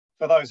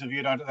for those of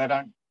you that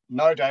don't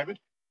know David,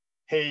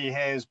 he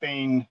has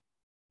been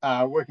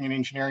working in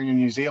engineering in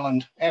New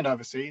Zealand and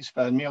overseas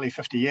for nearly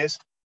 50 years.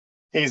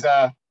 He's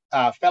a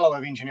fellow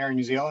of Engineering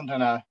New Zealand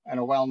and a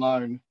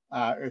well-known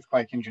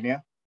earthquake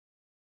engineer.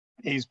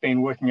 He's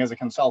been working as a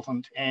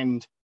consultant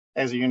and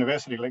as a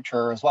university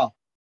lecturer as well.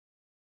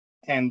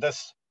 And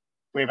this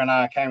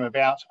webinar came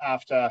about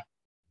after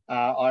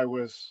after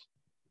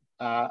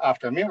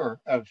a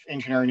member of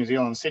Engineering New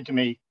Zealand said to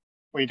me,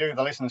 we do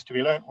the lessons to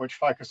be learnt, which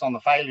focus on the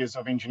failures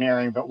of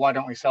engineering, but why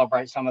don't we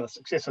celebrate some of the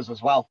successes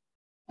as well?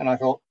 And I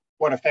thought,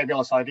 what a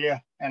fabulous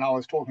idea. And I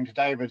was talking to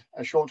David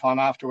a short time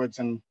afterwards,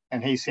 and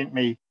he sent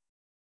me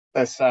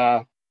this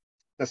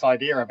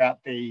idea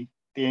about the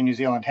Air New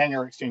Zealand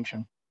Hangar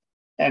extension.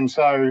 And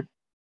so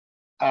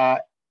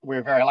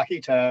we're very lucky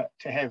to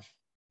have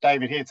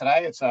David here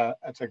today. It's a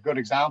good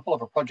example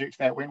of a project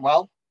that went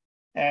well,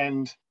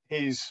 and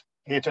he's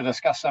here to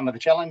discuss some of the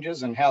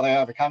challenges and how they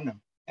overcome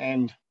them.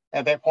 And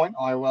at that point,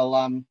 I will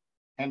hand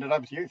it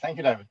over to you. Thank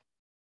you, David.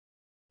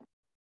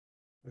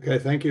 Okay,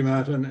 thank you,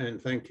 Martin,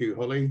 and thank you,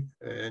 Holly,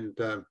 and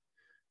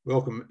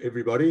welcome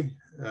everybody.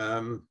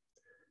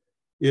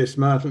 Yes,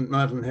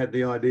 Martin had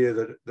the idea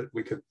that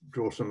we could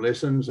draw some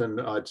lessons,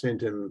 and I'd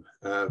sent him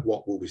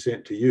what will be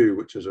sent to you,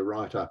 which is a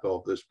write-up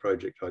of this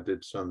project I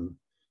did some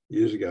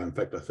years ago. In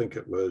fact, I think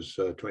it was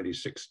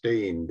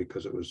 2016,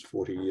 because it was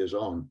 40 years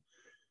on.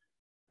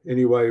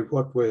 Anyway,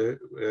 what we're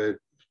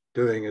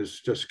doing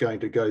is just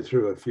going to go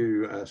through a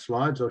few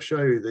slides. I'll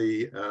show you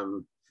the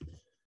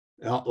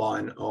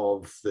outline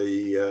of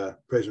the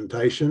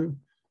presentation,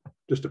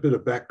 just a bit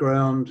of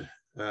background,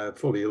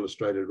 fully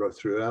illustrated right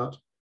throughout.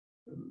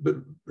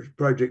 But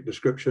project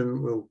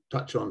description, we'll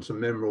touch on some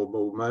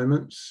memorable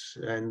moments,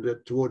 and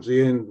towards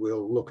the end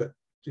we'll look at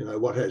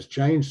what has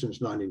changed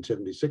since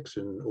 1976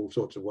 in all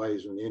sorts of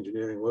ways in the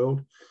engineering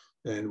world,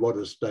 and what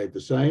has stayed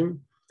the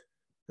same.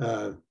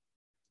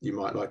 You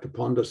might like to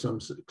ponder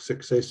some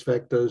success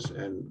factors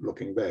and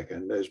looking back.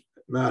 And as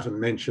Martin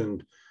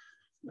mentioned,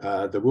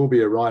 there will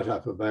be a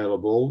write-up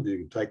available. You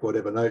can take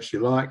whatever notes you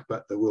like,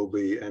 but there will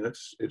be, and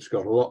it's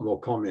got a lot more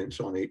comments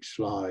on each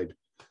slide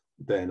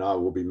than I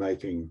will be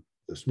making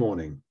this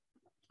morning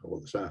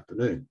or this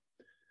afternoon.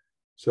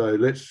 So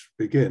let's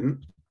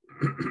begin.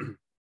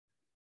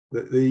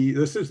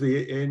 This is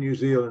the Air New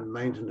Zealand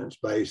maintenance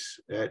base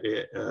at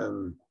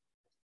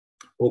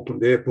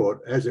Auckland Airport,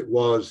 as it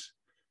was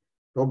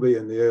probably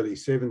in the early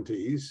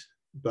 70s,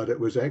 but it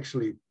was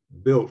actually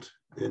built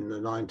in the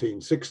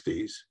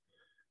 1960s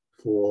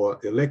for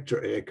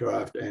Electra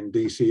aircraft and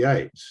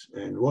DC-8s.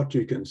 And what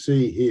you can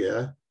see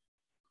here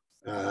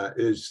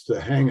is the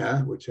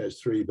hangar, which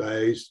has 3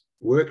 bays,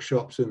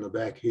 workshops in the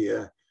back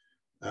here.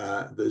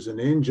 There's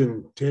an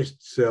engine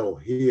test cell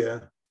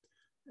here,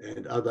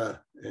 and other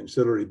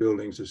ancillary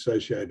buildings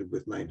associated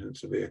with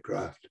maintenance of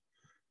aircraft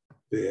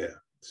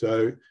there.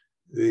 So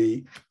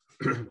the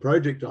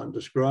project I'm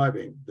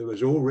describing, there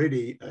was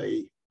already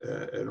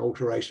an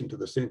alteration to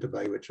the centre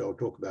bay, which I'll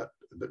talk about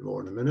a bit more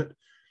in a minute,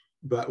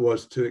 but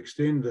was to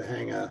extend the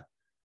hangar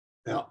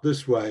out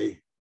this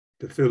way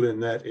to fill in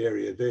that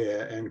area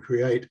there and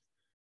create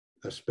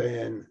a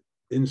span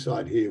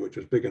inside here, which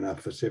was big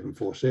enough for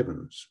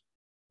 747s.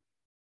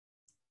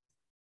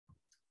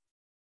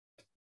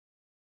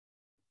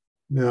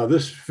 Now,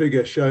 this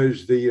figure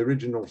shows the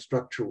original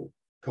structural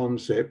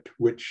concept,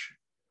 which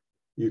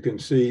you can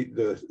see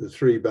the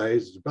 3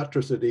 bays, a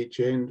buttress at each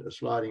end, a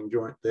sliding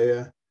joint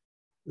there.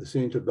 The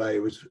centre bay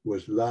was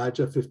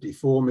larger,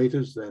 54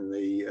 metres than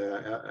the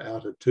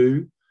outer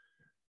 2.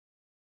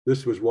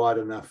 This was wide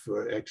enough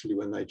for actually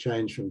when they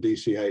changed from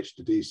DC-8s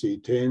to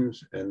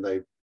DC-10s, and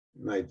they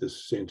made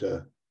this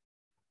centre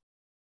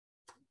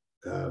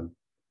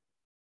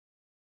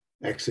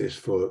access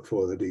for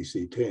the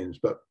DC-10s.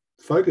 But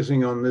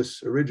focusing on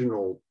this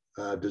original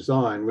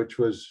design, which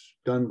was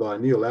done by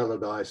Neil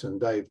Allardyce and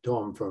Dave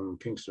Thom from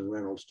Kingston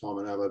Reynolds, Thom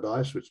and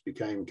Allardyce, which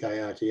became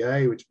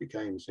KRTA, which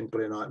became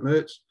Sinclair Knight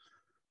Mertz,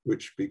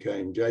 which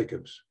became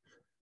Jacobs,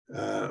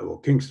 or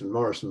Kingston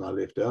Morrison I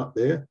left out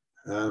there.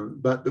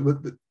 But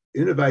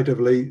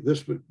innovatively,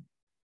 this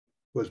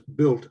was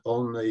built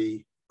on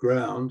the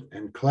ground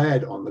and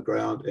clad on the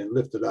ground and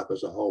lifted up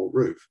as a whole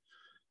roof.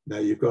 Now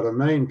you've got a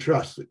main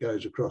truss that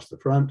goes across the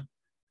front,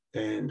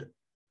 and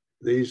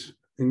these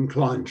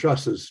inclined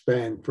trusses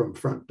span from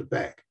front to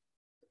back.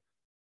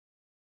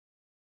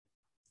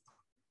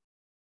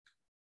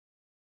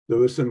 There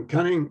were some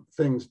cunning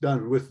things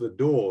done with the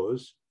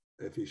doors.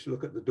 If you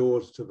look at the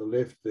doors to the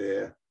left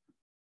there,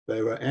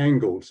 they were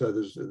angled. So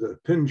there's the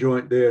pin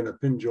joint there and a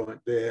pin joint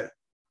there,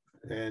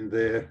 and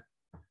there,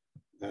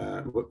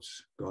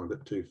 whoops, gone a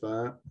bit too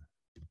far.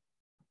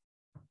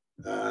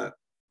 And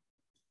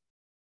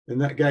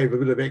that gave a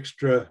bit of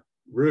extra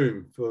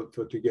room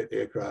to get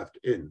aircraft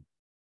in.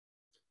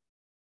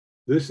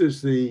 This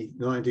is the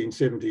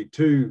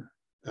 1972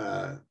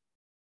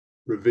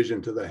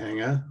 revision to the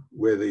hangar,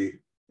 where the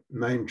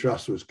main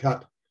truss was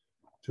cut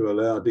to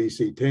allow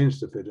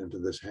DC-10s to fit into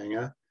this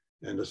hangar,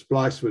 and a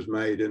splice was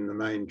made in the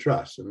main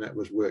truss, and that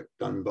was work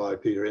done by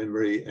Peter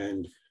Emery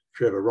and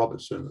Trevor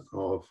Robertson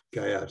of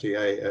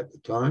KRTA at the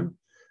time.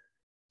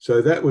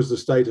 So that was the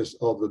status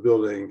of the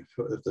building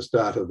at the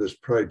start of this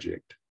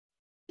project.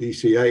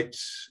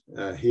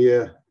 DC-8s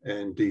here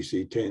and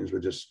DC-10s were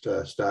just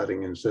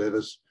starting in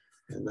service,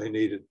 and they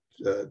needed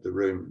the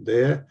room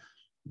there.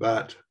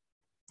 But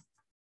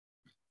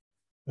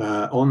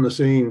on the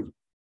scene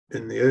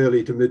in the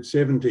early to mid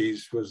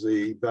 70s was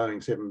the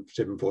Boeing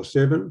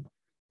 747,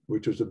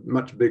 which was a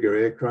much bigger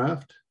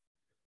aircraft.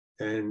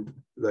 And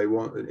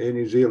Air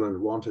New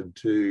Zealand wanted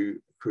to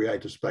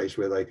create a space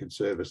where they could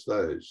service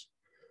those.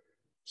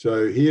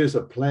 So here's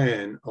a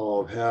plan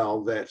of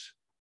how that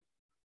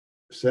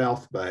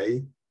South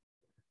Bay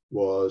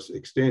was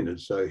extended.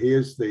 So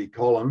here's the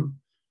column,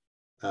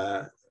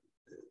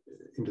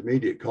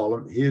 intermediate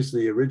column. Here's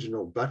the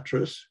original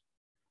buttress,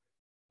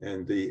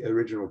 and the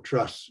original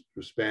truss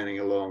was spanning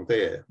along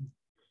there.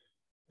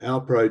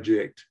 Our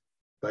project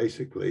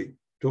basically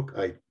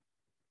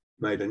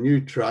made a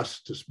new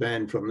truss to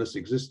span from this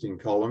existing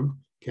column,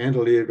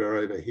 cantilever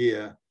over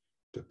here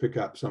to pick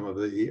up some of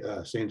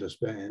the center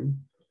span,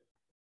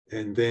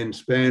 and then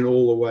span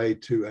all the way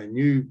to a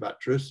new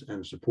buttress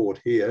and support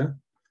here,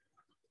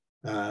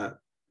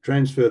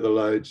 transfer the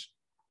loads,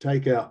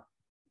 take out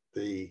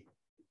the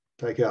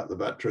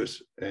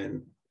buttress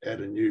and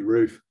add a new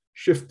roof,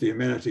 shift the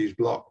amenities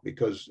block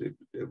because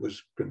it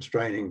was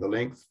constraining the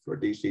length for a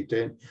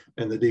DC-10,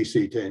 and the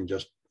DC-10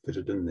 just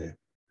fitted in there.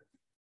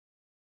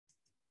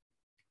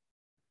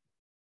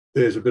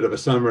 There's a bit of a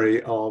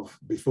summary of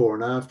before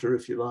and after,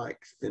 if you like,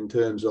 in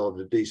terms of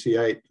the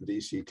DC-8, the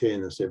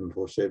DC-10, the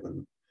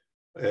 747,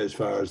 as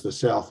far as the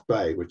South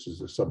Bay, which is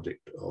the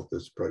subject of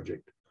this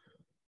project.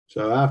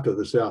 So after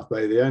the South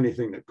Bay, the only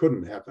thing that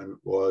couldn't happen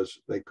was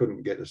they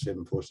couldn't get a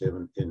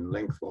 747 in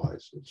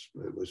lengthwise.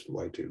 It was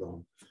way too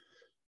long.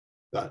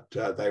 But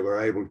they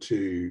were able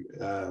to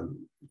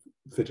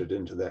fit it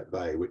into that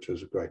bay, which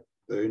was a great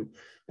boon.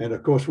 And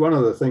of course, one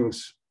of the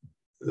things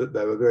that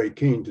they were very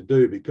keen to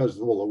do, because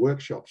all the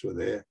workshops were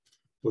there,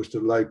 was to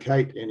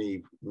locate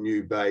any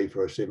new bay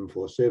for a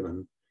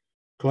 747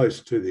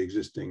 close to the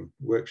existing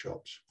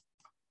workshops.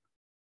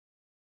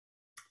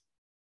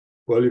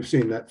 Well, you've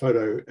seen that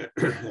photo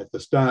at the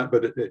start,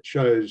 but it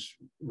shows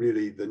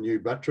really the new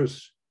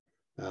buttress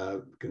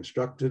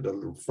constructed, a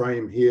little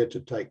frame here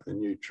to take the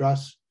new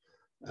truss,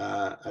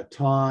 a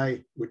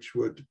tie which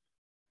would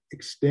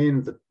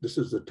extend, this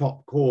is the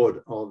top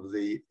chord of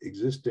the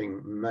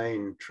existing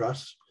main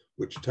truss,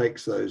 which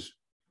takes those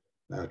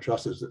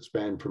trusses that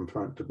span from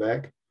front to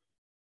back.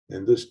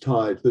 And this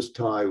tie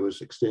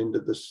was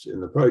extended, in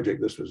the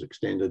project, this was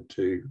extended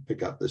to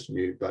pick up this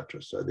new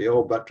buttress. So the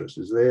old buttress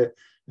is there,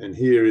 and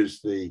here is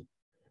the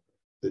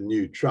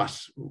new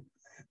truss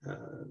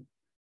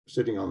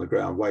sitting on the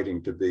ground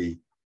waiting to be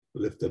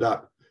lifted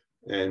up.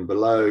 And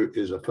below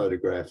is a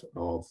photograph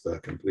of the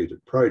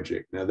completed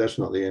project. Now, that's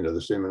not the end of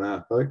the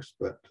seminar, folks,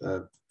 but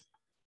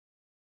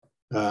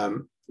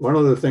one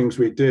of the things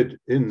we did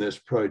in this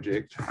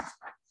project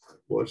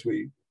was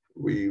we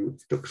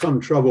took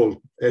some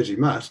trouble, as you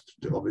must,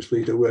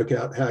 obviously, to work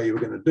out how you were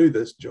going to do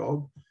this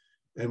job.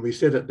 And we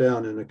set it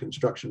down in a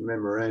construction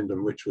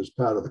memorandum, which was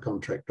part of the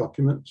contract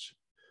documents.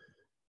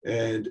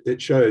 And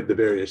it showed the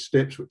various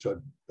steps, which I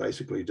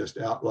basically just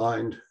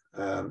outlined,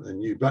 a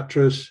new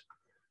buttress,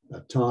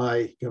 a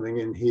tie coming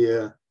in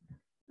here,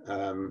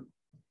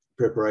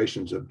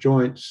 preparations of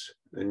joints,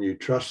 a new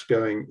truss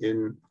going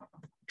in,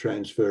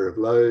 transfer of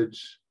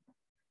loads,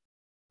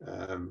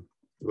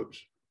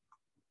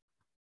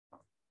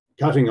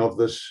 cutting of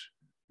this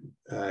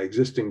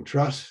existing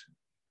truss,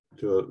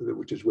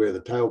 which is where the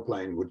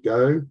tailplane would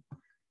go,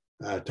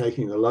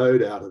 taking the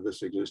load out of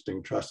this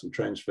existing truss and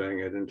transferring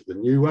it into the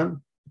new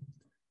one,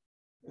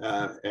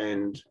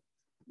 and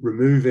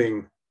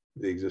removing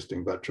the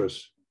existing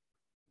buttress,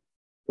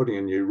 putting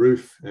a new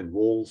roof and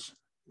walls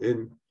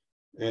in,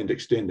 and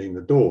extending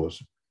the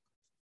doors.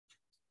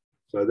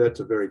 So that's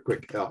a very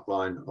quick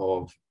outline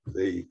of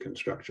the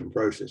construction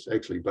process.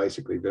 Actually,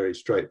 basically very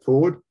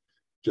straightforward,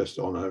 just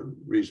on a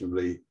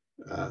reasonably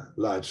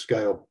large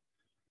scale.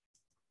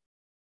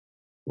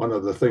 One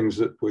of the things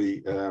that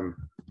we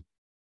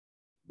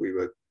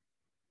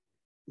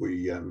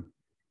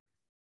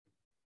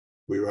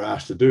were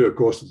asked to do, of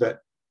course,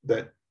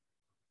 that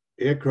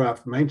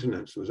aircraft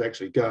maintenance was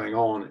actually going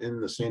on in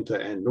the centre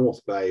and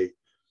North Bay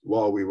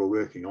while we were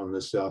working on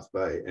the South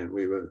Bay, and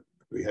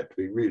we had to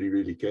be really,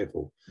 really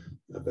careful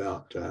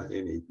about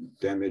any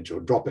damage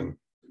or dropping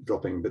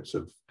bits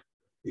of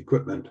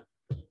equipment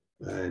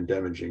and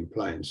damaging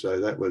planes. So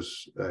that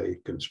was a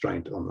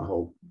constraint on the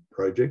whole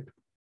project.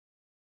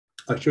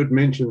 I should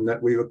mention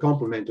that we were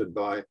complimented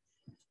by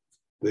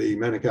the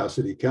Manukau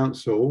City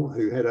Council,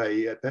 who had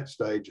at that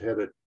stage had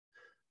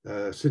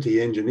a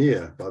city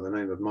engineer by the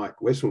name of Mike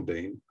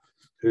Wesseldine,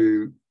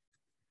 who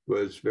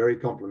was very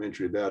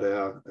complimentary about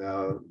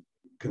our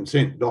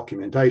consent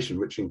documentation,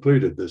 which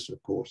included this,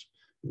 of course.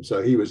 And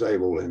so he was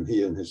able, and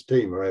he and his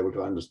team were able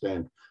to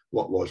understand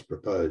what was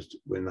proposed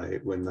when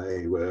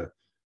they were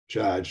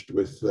charged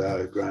with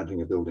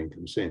granting a building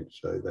consent.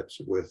 So that's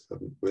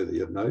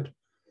worthy of note.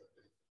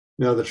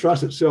 Now the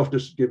truss itself,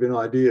 just to give you an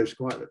idea, is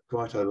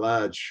quite a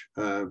large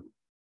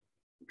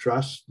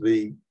truss.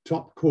 The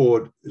top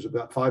chord is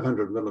about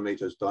 500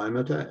 millimeters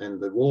diameter, and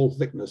the wall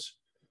thickness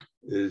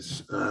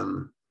is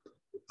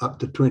up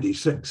to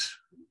 26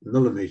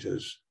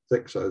 millimeters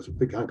thick, so it's a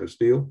big hunk of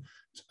steel.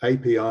 It's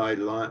API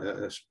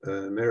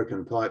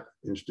American Pipe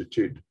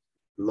Institute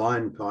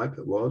line pipe,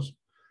 it was.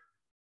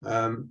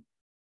 I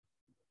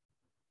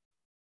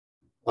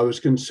was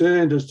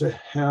concerned as to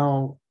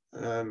how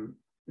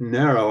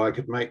narrow I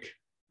could make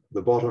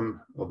the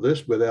bottom of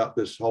this without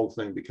this whole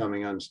thing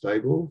becoming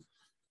unstable.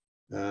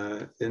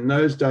 In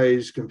those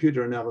days,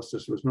 computer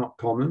analysis was not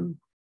common.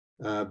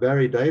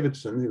 Barry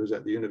Davidson, who was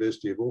at the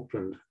University of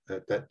Auckland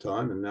at that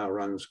time and now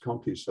runs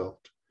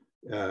CompuSoft,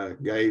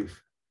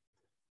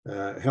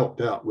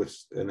 helped out with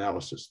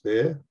analysis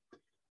there.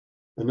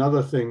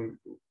 Another thing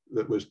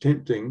that was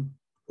tempting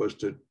was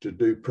to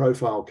do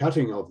profile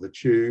cutting of the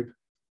tube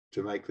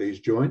to make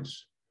these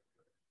joints,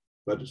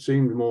 but it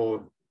seemed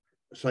more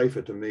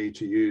safer to me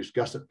to use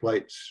gusset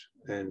plates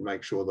and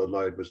make sure the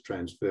load was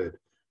transferred.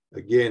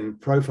 Again,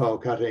 profile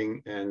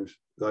cutting and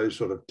those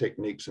sort of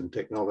techniques and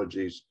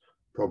technologies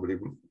probably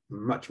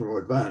much more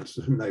advanced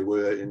than they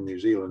were in New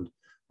Zealand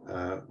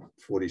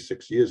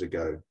 46 years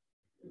ago.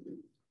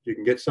 You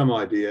can get some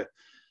idea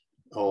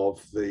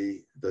of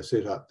the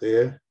setup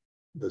there.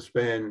 The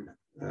span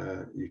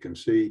you can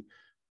see.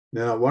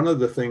 Now, one of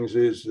the things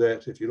is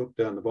that if you look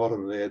down the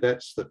bottom there,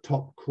 that's the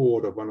top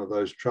chord of one of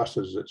those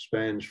trusses that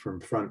spans from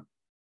front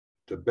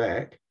to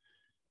back,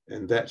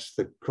 and that's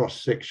the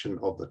cross section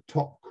of the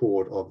top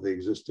chord of the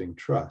existing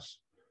truss.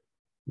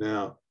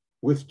 Now,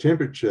 with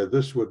temperature,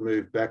 this would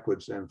move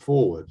backwards and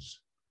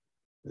forwards,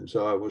 and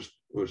so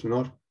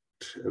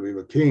we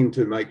were keen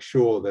to make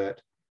sure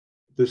that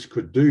this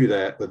could do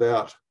that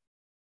without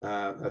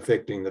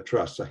affecting the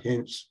truss. So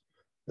hence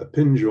a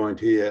pin joint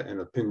here and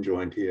a pin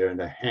joint here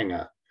and a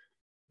hanger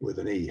with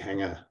an E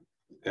hanger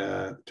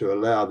to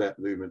allow that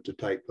movement to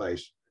take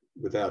place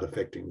without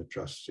affecting the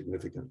truss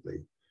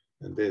significantly.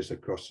 And there's a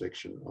cross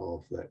section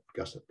of that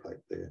gusset plate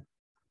there.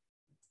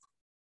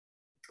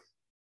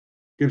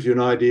 Gives you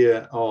an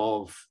idea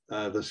of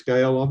the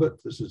scale of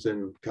it. This is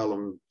in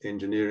Cullum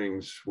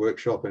Engineering's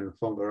workshop in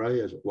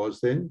Whangarei, as it was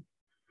then.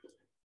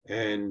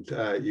 And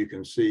you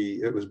can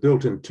see it was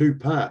built in two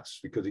parts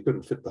because he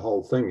couldn't fit the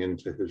whole thing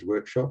into his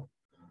workshop.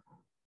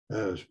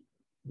 It was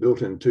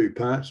built in two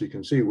parts. You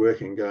can see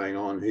working going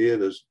on here.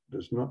 There's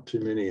not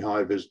too many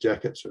high-vis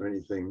jackets or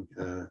anything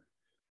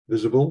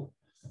visible,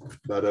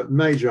 but a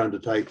major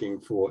undertaking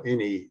for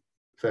any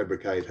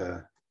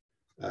fabricator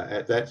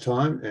at that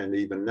time, and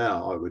even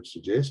now, I would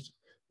suggest,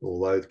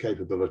 although the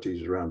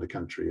capabilities around the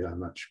country are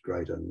much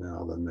greater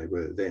now than they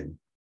were then.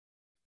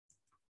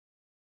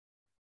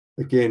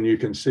 Again, you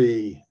can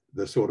see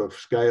the sort of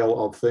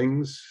scale of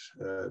things.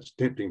 It's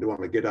tempting to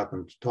want to get up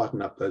and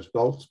tighten up those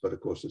bolts, but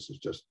of course this is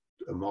just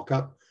a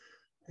mock-up.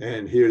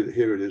 And here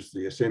it is,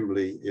 the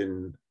assembly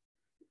in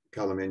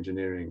Cullum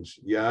Engineering's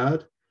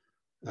yard.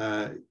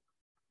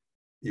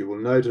 You will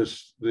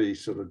notice the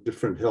sort of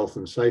different health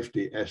and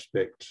safety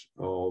aspects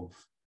of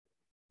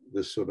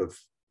this sort of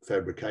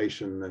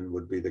fabrication than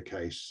would be the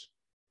case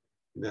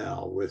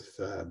now with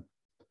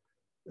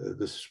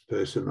this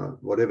person,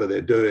 whatever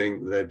they're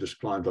doing, they've just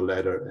climbed a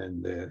ladder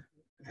and they're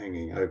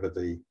hanging over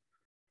the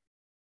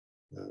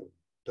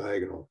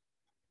diagonal.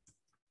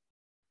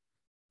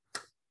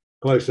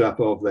 Close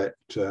up of that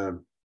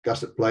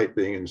gusset plate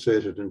being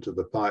inserted into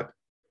the pipe,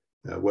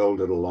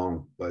 welded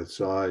along both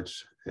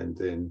sides, and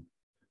then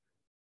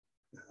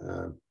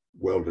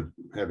welded,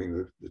 having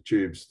the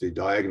tubes, the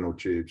diagonal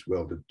tubes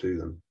welded to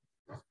them.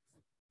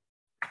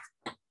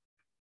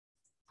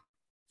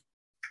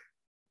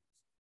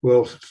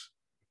 Well,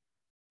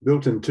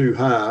 built in two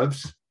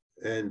halves,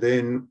 and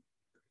then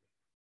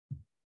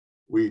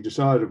we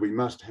decided we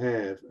must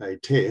have a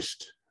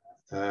test.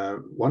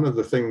 One of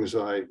the things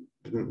I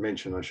didn't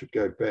mention, I should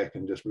go back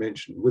and just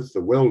mention, with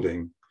the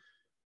welding,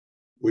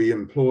 we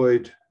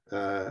employed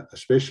a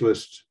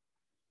specialist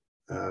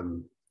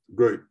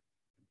group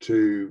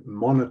to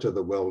monitor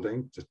the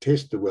welding, to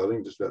test the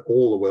welding, just about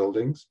all the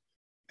weldings,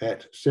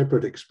 at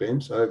separate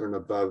expense over and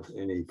above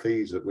any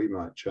fees that we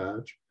might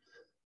charge.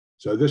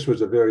 So this was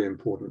a very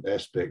important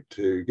aspect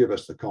to give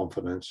us the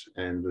confidence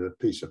and the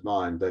peace of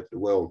mind that the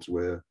welds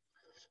were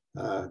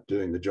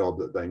doing the job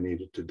that they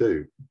needed to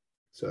do.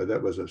 So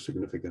that was a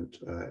significant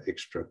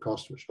extra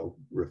cost, which I'll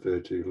refer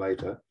to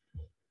later.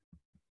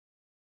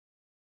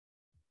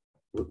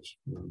 Oops,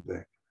 I'm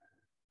back.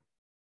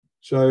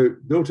 So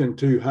built in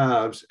two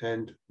halves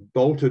and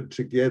bolted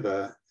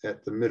together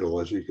at the middle,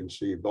 as you can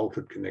see,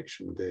 bolted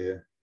connection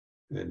there,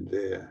 and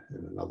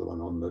another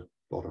one on the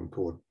bottom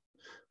chord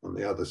on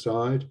the other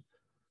side.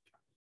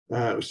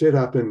 It was set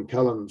up in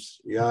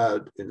Cullum's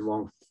yard in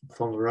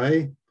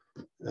Whangarei,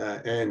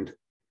 and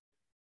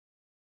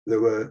there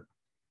were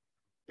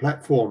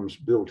platforms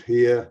built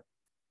here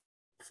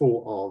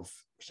full of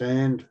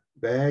sand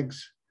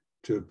bags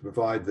to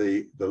provide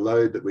the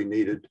load that we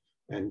needed,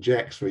 and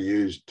jacks were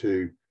used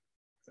to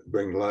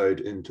bring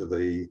load into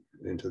the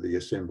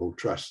assembled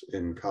truss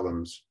in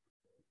Cullum's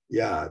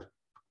yard.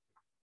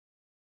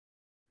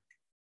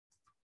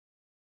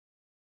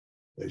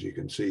 As you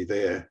can see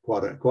there,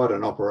 quite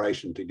an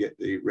operation to get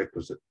the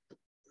requisite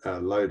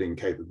loading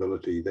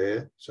capability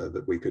there, so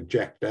that we could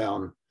jack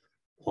down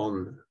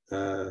on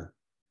there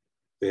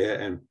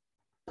and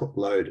put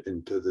load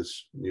into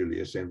this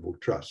newly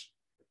assembled truss.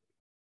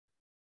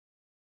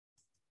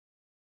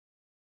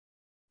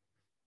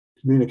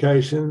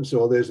 Communications,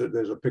 or there's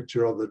a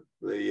picture of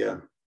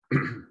the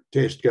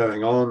test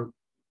going on,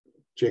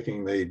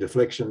 checking the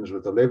deflections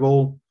with the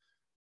level.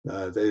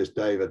 There's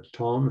David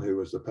Tom, who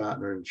was the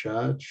partner in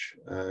charge.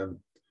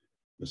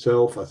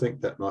 Myself, I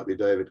think that might be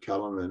David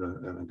Cullen,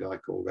 and a guy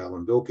called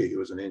Alan Bilkey, who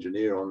was an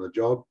engineer on the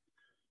job,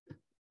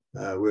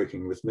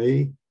 working with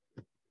me.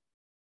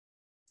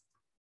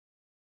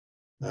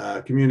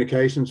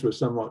 Communications were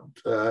somewhat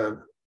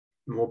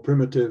more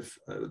primitive.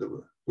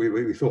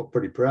 We thought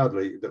pretty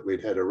proudly that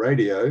we'd had a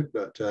radio,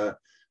 but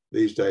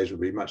these days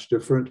would be much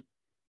different.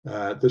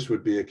 This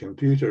would be a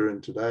computer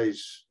in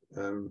today's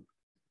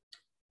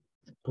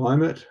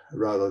climate,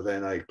 rather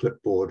than a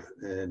clipboard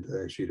and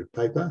a sheet of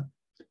paper.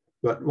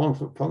 But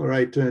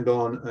Whangarei turned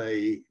on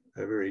a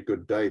very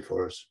good day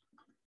for us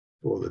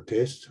for the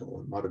test,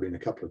 or it might have been a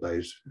couple of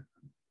days,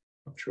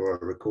 not sure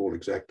I recall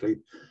exactly.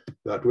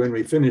 But when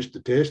we finished the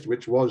test,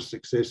 which was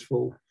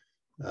successful,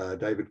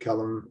 David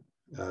Cullen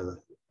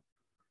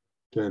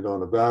turned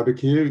on a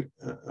barbecue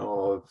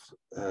of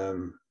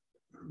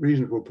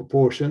reasonable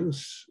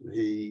proportions.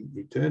 He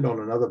turned on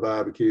another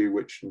barbecue,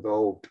 which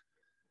involved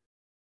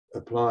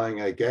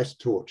applying a gas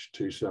torch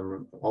to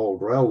some old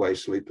railway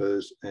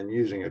sleepers and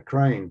using a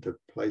crane to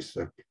place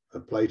a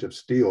plate of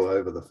steel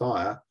over the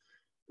fire,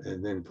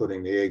 and then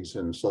putting the eggs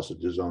and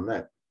sausages on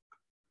that.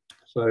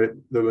 So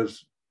there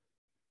was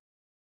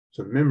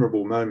some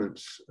memorable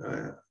moments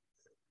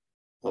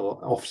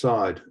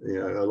offside,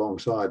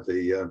 alongside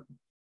the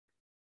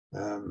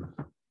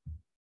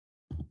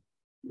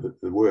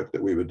work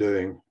that we were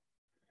doing.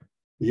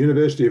 The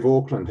University of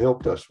Auckland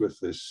helped us with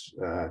this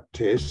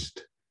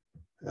test.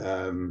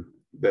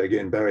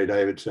 Again, Barry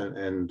Davidson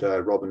and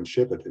Robin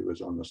Shepherd, who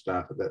was on the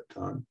staff at that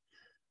time,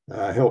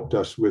 helped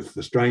us with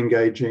the strain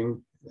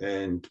gauging,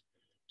 and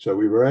so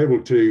we were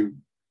able to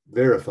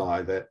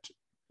verify that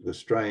the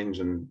strains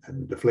and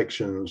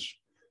deflections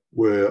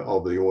were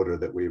of the order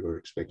that we were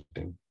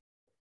expecting.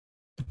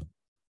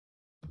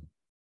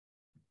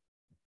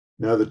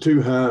 Now, the two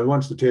halves,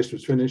 once the test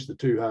was finished, the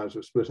two halves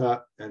were split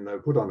up and they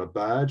were put on a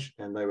barge,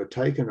 and they were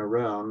taken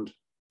around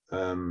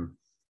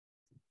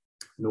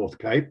North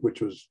Cape,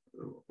 which was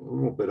a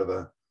little bit of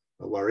a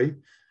worry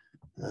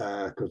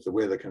because the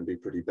weather can be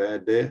pretty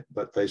bad there,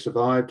 but they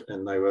survived,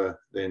 and they were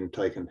then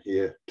taken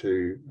here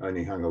to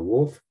Air Hangar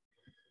Wharf.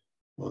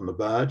 On the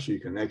barge, you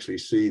can actually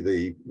see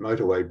the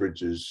motorway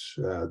bridges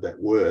that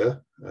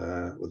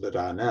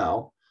are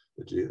now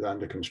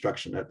under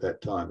construction at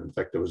that time. In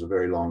fact, there was a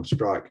very long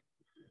strike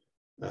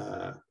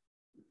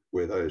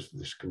where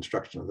this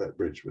construction of that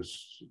bridge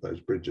those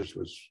bridges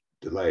was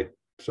delayed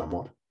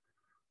somewhat.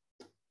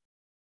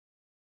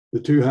 The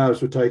two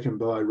halves were taken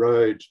by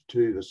road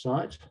to the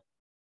site,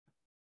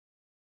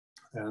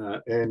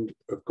 and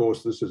of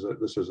course, this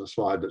is a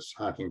slide that's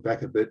harking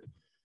back a bit.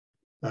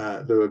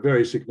 There were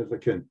very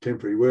significant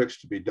temporary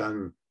works to be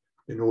done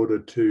in order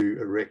to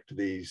erect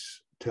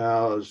these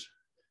towers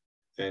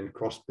and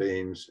cross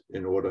beams,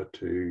 in order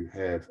to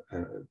have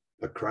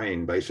a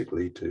crane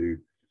basically to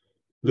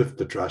lift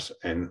the truss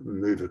and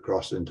move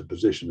across into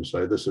position.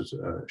 So this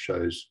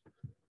shows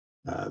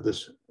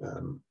this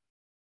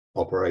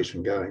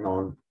operation going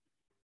on.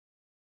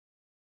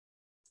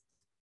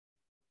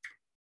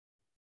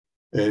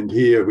 And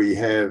here we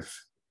have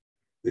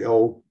the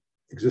old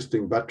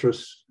existing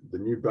buttress, the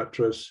new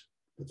buttress,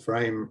 the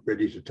frame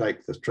ready to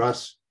take the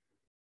truss,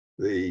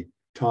 the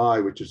tie,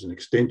 which is an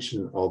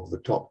extension of the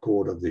top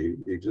chord of the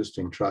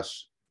existing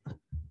truss.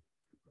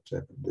 What's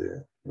happened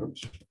there?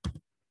 Oops.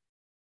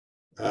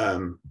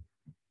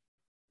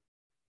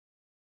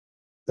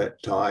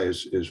 That tie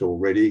is all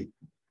ready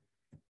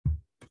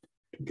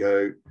to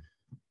go.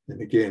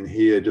 And again,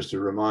 here, just a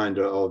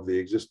reminder of the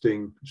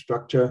existing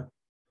structure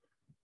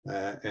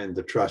and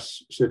the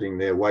truss sitting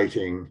there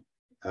waiting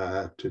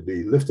to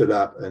be lifted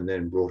up and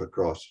then brought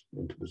across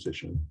into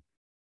position.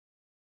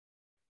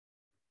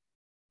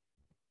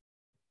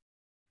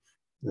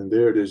 And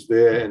there it is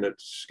there, and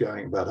it's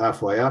going about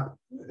halfway up,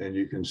 and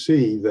you can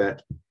see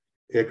that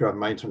aircraft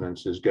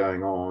maintenance is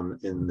going on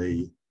in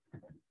the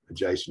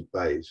adjacent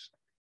bays.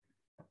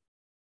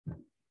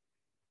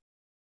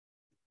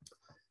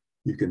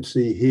 You can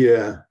see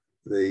here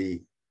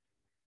the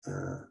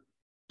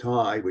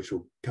tie, which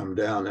will come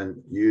down,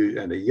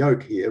 and a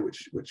yoke here,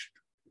 which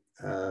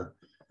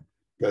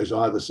goes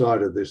either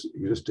side of this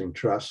existing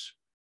truss,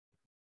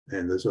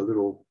 and there's a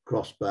little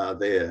crossbar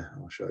there.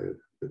 I'll show you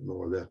a bit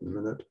more of that in a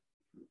minute.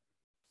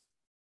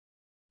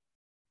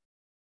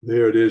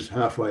 There it is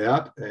halfway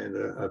up, and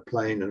a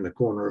plane in the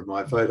corner of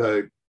my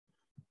photo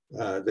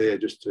there,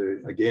 just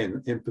to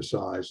again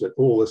emphasize that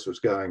all this was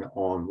going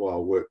on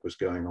while work was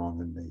going on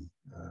in the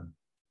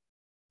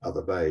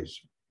other bays.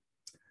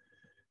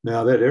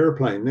 Now that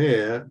aeroplane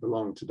there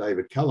belonged to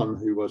David Cullen,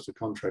 who was the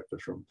contractor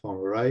from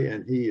Whangarei,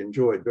 and he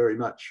enjoyed very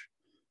much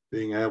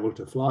being able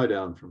to fly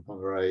down from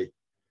Whangarei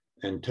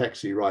and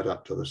taxi right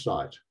up to the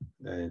site.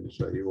 And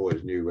so you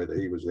always knew whether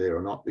he was there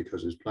or not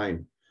because his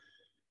plane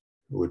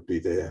would be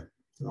there.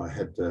 I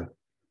had the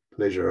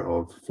pleasure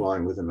of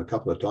flying with him a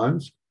couple of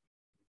times.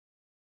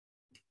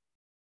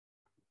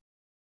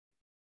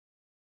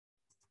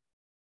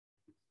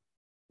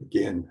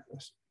 Again,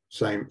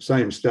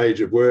 same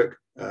stage of work,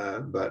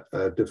 but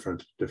a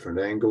different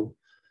angle.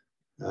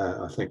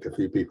 I think a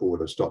few people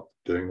would have stopped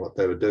doing what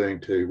they were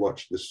doing to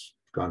watch this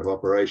kind of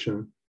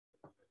operation.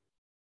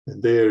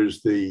 And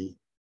there's the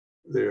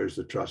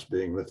truss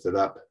being lifted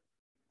up,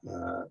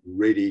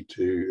 ready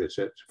to, it's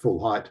at full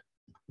height,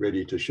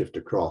 ready to shift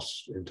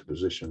across into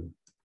position.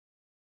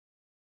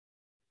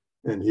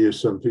 And here's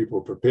some people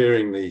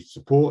preparing the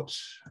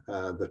supports.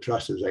 The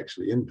truss is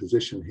actually in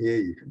position here.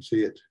 You can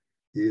see it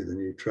here, the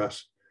new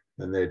truss,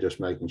 and they're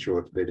just making sure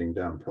it's bedding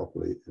down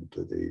properly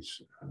into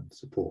these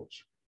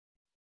supports.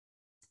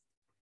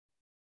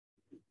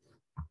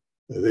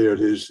 There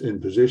it is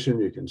in position.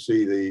 You can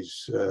see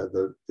these,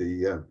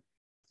 the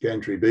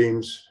gantry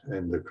beams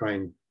and the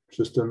crane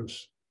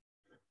systems.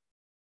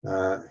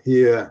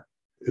 Here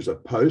is a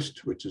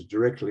post, which is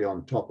directly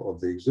on top of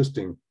the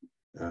existing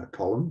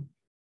column.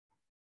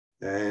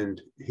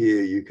 And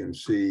here you can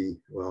see,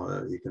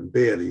 well, you can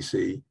barely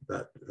see,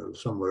 but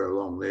somewhere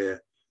along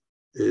there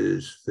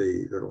is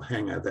the little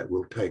hanger that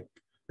will take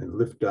and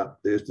lift up.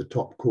 There's the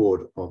top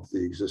chord of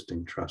the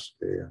existing truss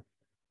there.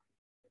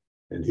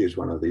 And here's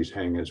one of these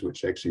hangers,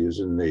 which actually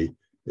is in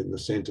the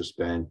center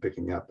span,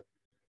 picking up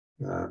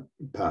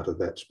part of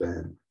that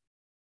span.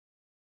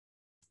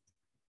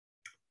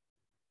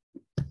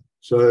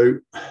 So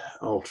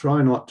I'll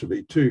try not to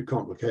be too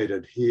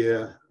complicated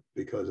here,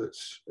 because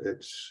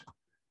it's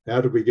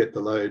how did we get the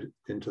load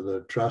into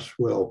the truss?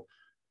 Well,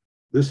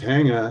 this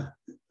hanger,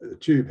 the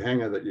tube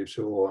hanger that you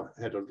saw,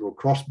 had a little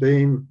cross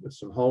beam with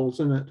some holes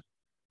in it.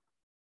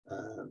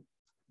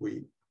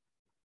 We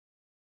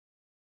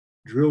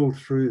drilled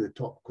through the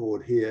top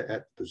chord here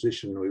at the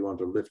position we want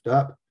to lift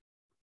up.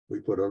 We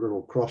put a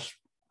little cross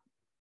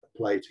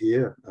plate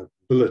here, a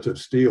billet of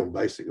steel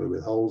basically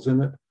with holes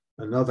in it,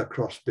 another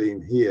cross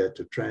beam here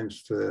to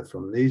transfer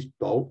from these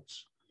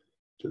bolts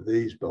to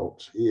these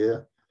bolts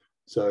here.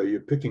 So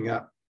you're picking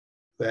up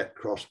that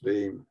cross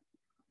beam.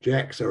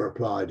 Jacks are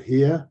applied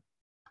here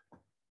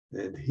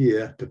and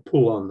here to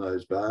pull on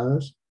those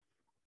bars.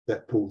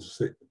 That pulls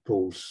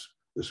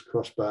this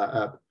crossbar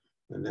up,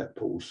 and that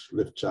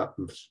lifts up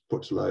and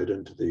puts load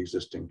into the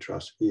existing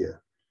truss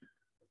here.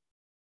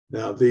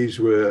 Now, these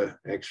were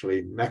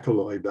actually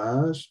McAloy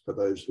bars, for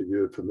those of you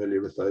who are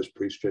familiar with those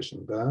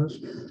pre-stressing bars.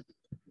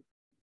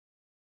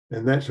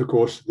 And that's, of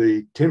course,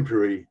 the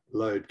temporary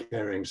load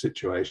carrying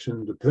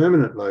situation. The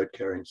permanent load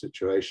carrying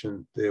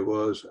situation, there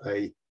was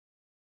a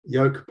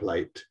yoke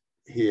plate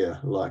here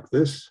like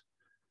this,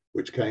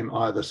 which came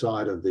either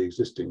side of the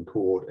existing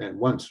cord, and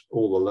once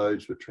all the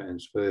loads were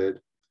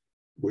transferred,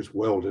 was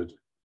welded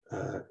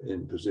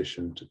in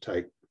position to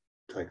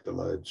take the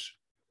loads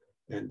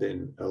and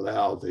then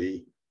allow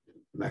the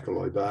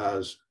McAloy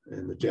bars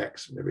and the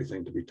jacks and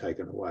everything to be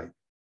taken away.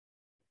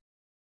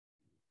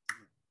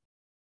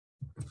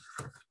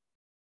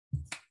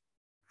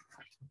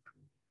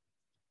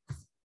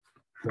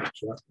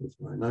 Catch up with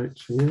my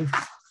notes here.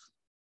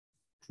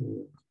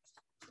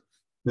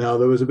 Now,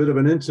 there was a bit of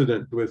an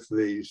incident with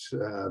these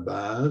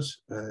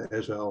bars,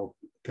 as I'll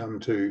come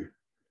to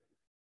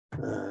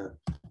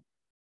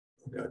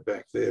go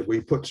back there. We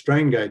put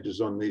strain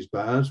gauges on these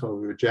bars while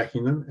we were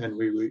jacking them, and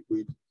we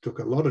took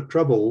a lot of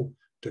trouble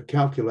to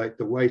calculate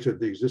the weight of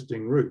the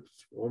existing roof,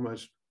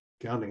 almost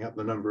counting up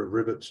the number of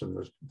rivets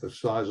and the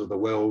size of the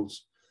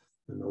welds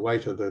and the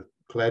weight of the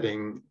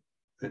cladding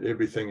and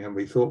everything. And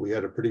we thought we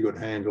had a pretty good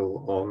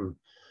handle on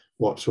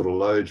what sort of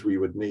loads we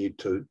would need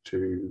to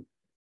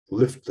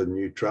lift the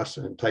new truss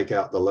and take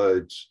out the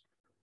loads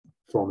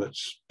from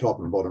its top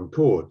and bottom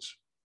chords.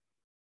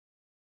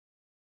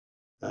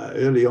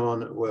 Early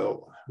on,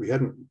 well, we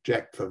hadn't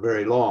jacked for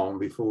very long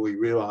before we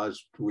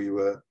realized we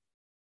were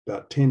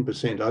about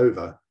 10%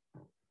 over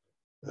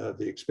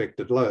the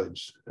expected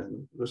loads.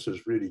 And this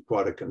is really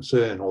quite a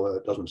concern, although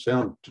it doesn't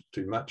sound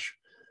too much.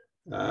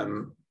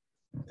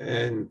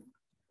 And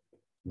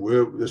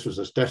this was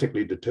a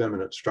statically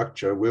determinate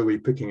structure. Were we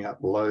picking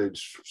up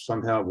loads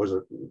somehow?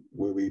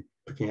 Were we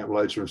picking up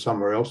loads from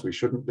somewhere else we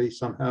shouldn't be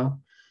somehow?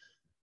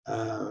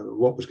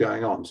 What was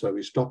going on? So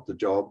we stopped the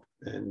job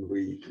and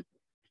we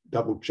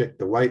double-checked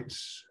the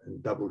weights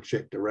and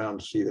double-checked around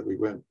to see that we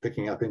weren't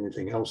picking up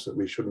anything else that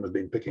we shouldn't have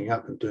been picking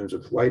up in terms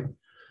of weight.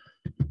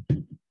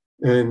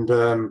 And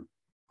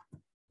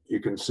you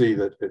can see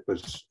that it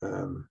was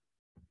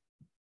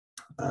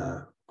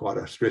quite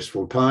a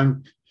stressful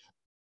time.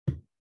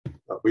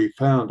 But we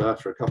found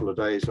after a couple of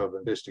days of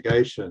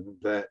investigation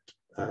that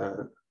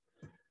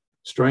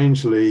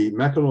strangely,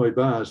 McAloy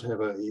bars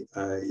have a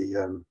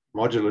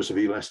modulus of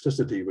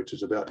elasticity, which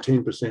is about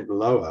 10%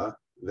 lower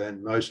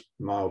than most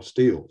mild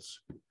steels.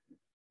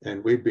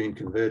 And we've been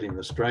converting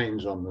the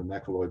strains on the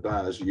McAloy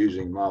bars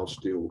using mild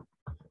steel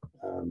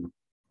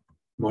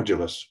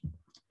modulus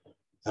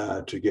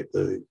to get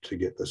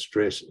the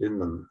stress in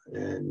them.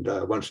 And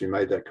once we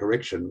made that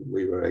correction,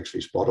 we were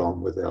actually spot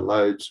on with our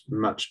loads,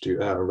 much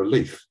to our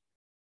relief.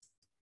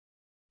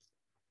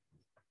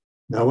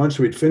 Now, once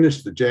we'd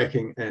finished the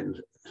jacking and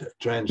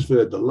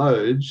transferred the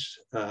loads,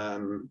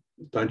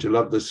 don't you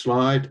love this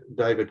slide?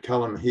 David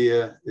Cullum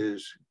here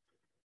is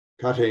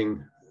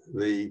cutting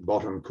the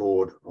bottom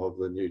cord of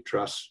the new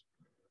truss,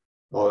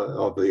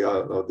 of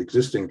the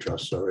existing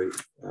truss, sorry,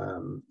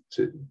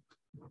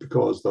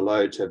 because the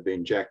loads have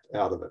been jacked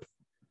out of it.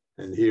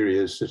 And here he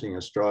is sitting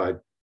astride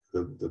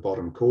the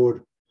bottom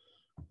cord.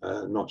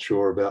 Not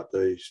sure about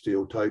the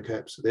steel toe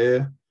caps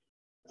there.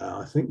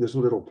 I think there's a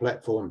little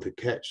platform to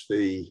catch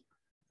the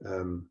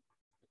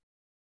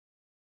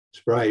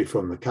spray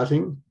from the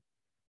cutting,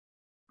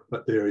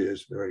 but there he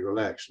is, very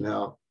relaxed.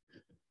 Now,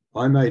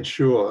 I made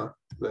sure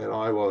that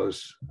I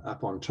was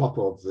up on top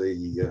of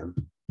the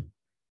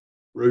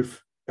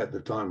roof at the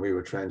time we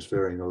were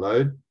transferring the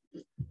load,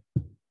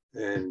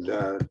 and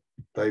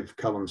Dave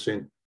Cullen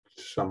sent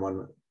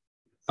someone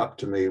up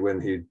to me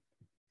when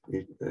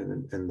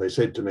and they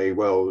said to me,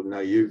 well,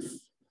 no,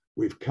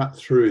 we've cut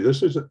through,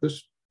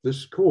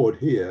 this cord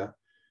here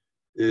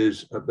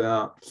is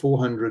about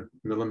 400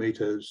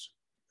 millimeters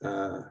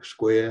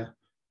square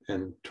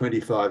and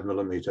 25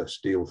 millimeter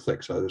steel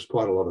thick. So there's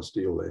quite a lot of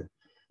steel there.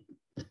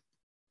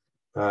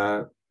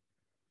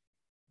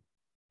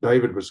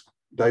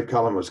 Dave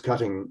Cullen was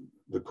cutting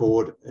the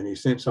cord, and he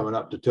sent someone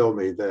up to tell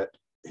me that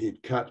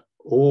he'd cut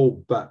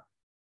all but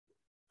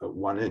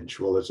 1 inch.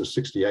 Well, it's a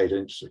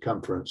 68-inch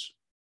circumference,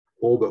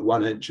 all but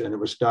 1 inch, and it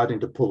was starting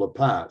to pull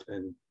apart.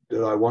 And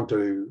did I want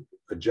to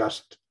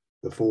adjust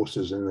the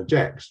forces in the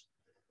jacks?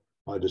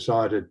 I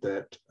decided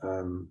that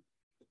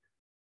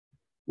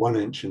 1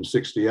 inch and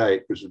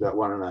 68, which is about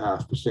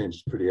 1.5%,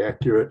 is pretty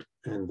accurate,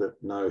 and that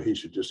no, he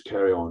should just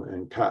carry on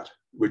and cut,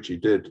 which he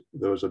did.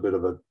 There was a bit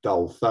of a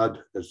dull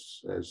thud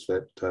as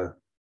that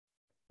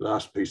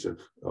last piece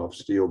of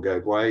steel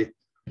gave way,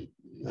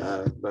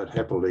 but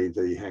happily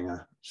the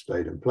hanger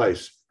stayed in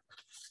place.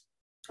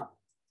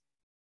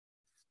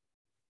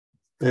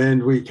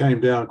 And we came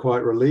down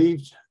quite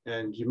relieved.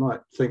 And you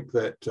might think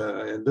that,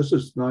 and this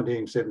is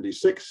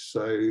 1976,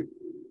 so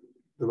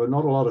there were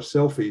not a lot of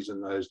selfies in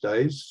those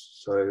days.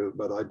 So,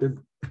 but I did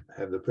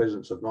have the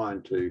presence of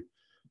mind to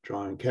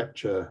try and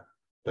capture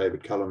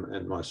David Cullum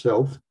and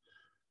myself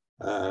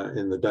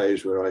in the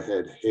days where I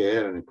had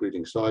hair and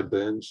including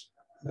sideburns.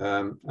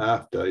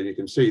 After, you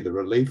can see the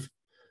relief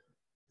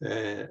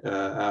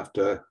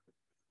after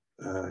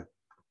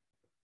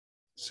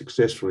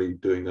successfully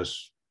doing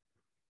this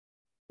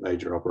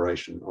major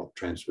operation of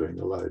transferring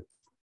the load.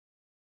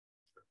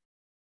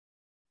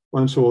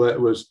 Once all that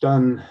was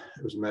done,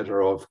 it was a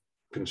matter of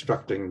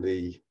constructing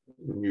the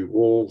new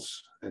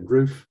walls and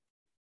roof.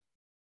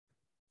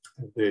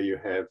 And there you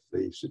have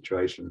the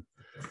situation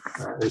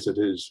as it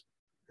is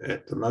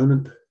at the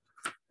moment.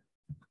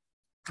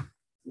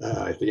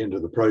 At the end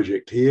of the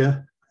project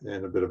here,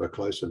 and a bit of a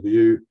closer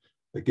view.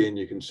 Again,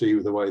 you can see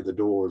the way the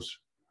doors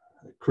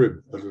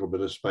crib a little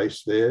bit of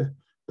space there.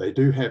 They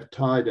do have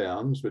tie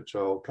downs, which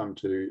I'll come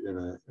to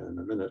in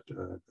a minute,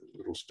 a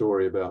little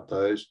story about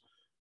those.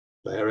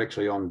 They are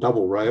actually on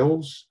double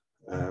rails,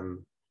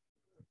 and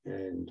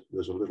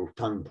there's a little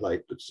tongue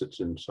plate that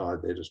sits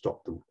inside there to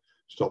stop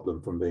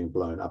them from being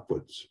blown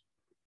upwards.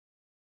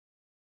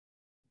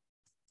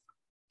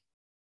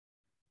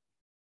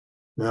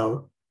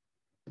 Now,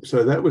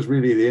 so that was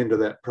really the end of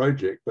that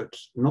project, but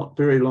not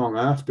very long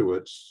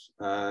afterwards,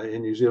 Air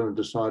New Zealand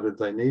decided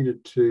they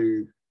needed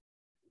to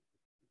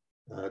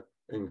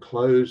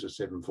enclose a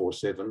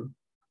 747,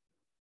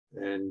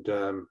 and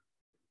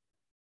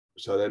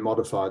so they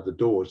modified the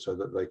doors so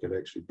that they could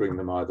actually bring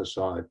them either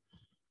side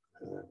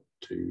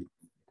to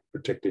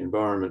protect the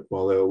environment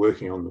while they were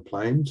working on the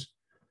planes.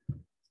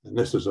 And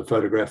this is a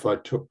photograph I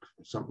took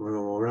something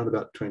around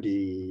about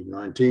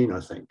 2019,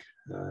 I think,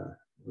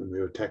 when we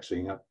were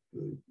taxiing up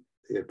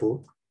the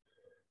airport.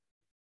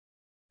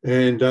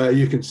 And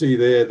you can see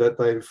there that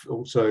they've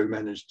also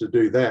managed to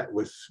do that,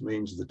 which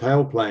means the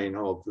tailplane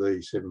of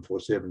the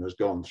 747 has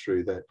gone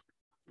through that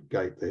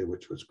gate there,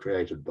 which was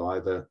created by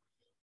the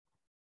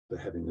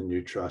having the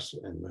new truss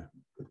and the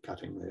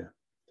cutting there.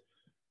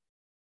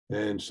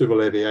 And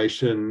civil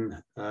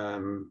aviation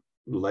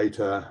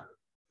later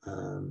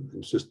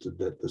insisted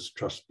that this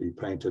truss be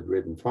painted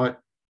red and white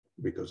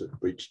because it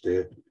breached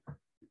their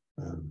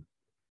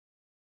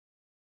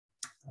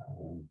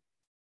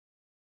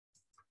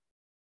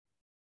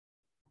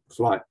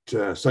flight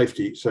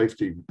safety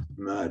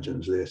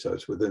margins there, so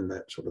it's within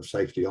that sort of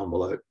safety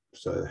envelope,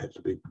 so it had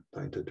to be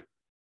painted.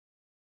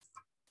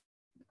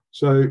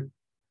 So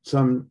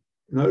some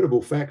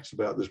notable facts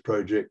about this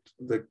project: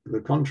 the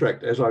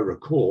contract, as I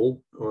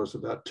recall, was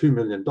about $2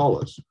 million,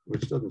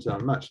 which doesn't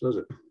sound much, does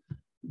it?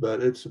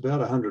 But it's about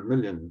 100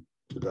 million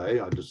today,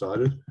 I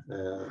decided,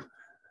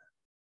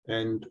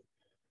 and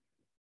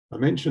I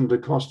mentioned the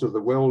cost of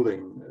the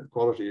welding,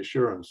 quality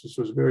assurance. This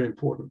was a very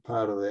important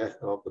part of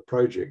the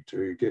project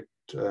to get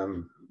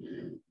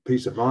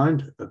peace of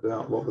mind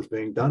about what was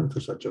being done for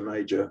such a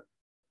major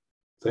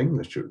thing.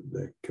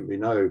 There can be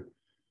no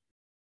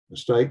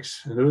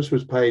mistakes. And this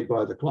was paid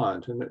by the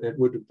client, and it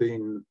would have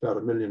been about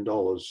 $1 million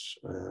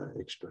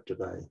extra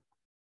today.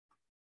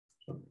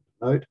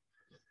 Note.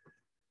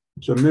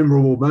 Some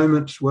memorable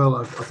moments. Well,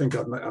 I think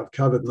I've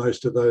covered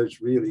most of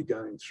those, really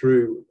going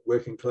through,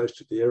 working close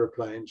to the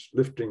aeroplanes,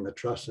 lifting the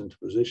truss into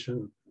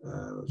position. It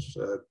was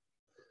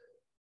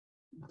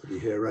pretty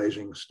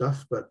hair-raising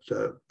stuff, but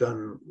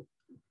done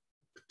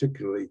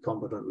particularly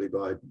competently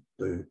by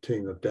the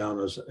team of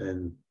Downers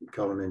and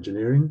Cullen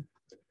Engineering.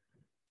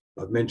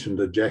 I've mentioned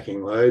the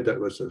jacking load. That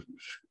was a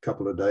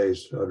couple of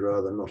days I'd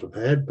rather not have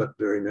had, but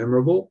very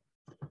memorable.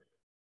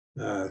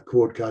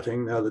 Cord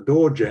cutting. Now the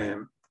door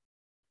jam,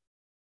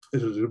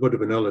 this is a bit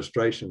of an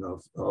illustration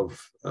of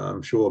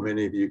I'm sure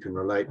many of you can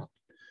relate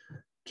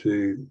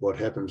to what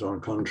happens on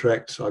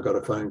contracts. I got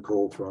a phone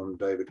call from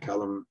David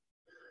Cullen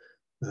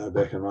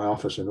back in my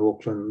office in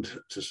Auckland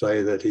to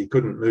say that he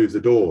couldn't move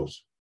the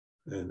doors.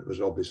 And it was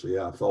obviously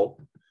our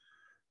fault,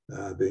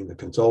 being the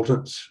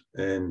consultants,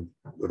 and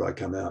would I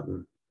come out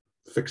and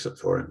fix it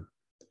for him?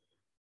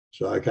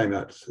 So I came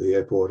out to the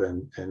airport,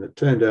 and it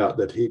turned out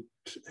that he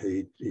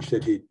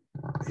said he'd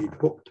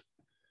hooked.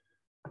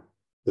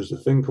 There's a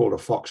thing called a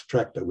Fox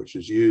tractor, which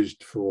is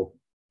used for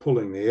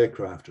pulling the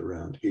aircraft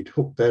around. He'd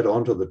hooked that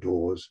onto the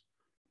doors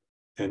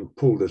and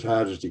pulled as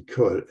hard as he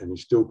could, and he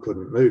still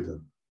couldn't move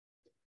them.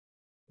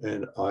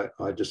 And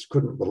I just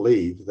couldn't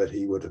believe that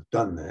he would have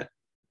done that,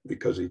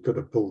 because he could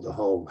have pulled the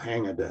whole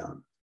hangar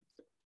down.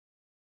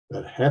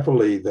 But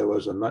happily, there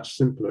was a much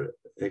simpler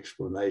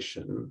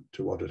explanation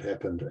to what had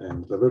happened,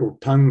 and the little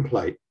tongue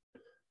plate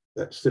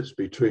that sits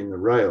between the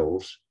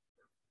rails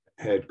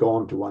had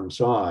gone to one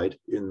side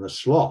in the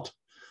slot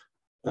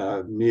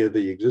near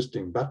the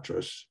existing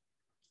buttress.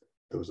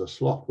 There was a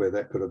slot where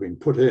that could have been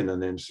put in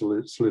and then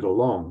slid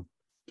along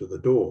to the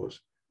doors.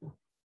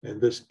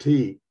 And this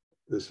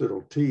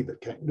little T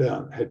that came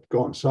down had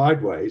gone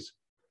sideways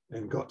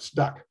and got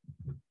stuck.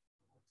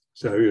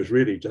 So he was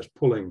really just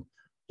pulling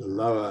the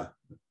lower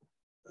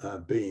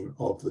beam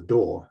of the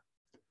door.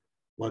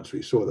 Once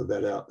we sorted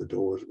that out, the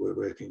doors were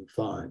working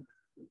fine.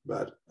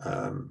 But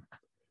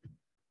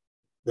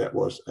that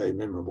was a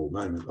memorable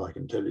moment, I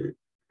can tell you.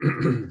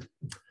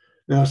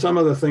 Now, some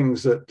of the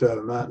things that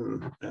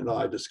Martin and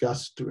I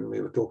discussed when we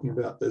were talking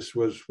about this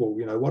was, well,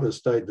 you know, what has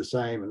stayed the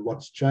same and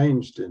what's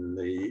changed in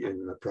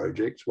the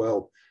projects?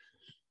 Well,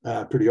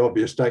 pretty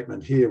obvious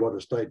statement here. What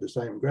has stayed the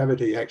same?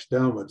 Gravity acts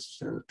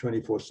downwards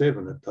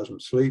 24/7. It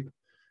doesn't sleep.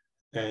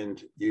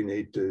 And you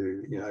need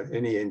to, you know,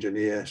 any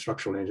engineer,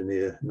 structural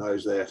engineer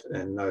knows that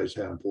and knows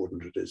how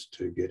important it is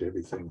to get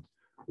everything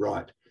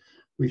right.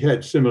 We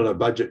had similar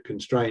budget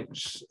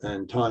constraints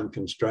and time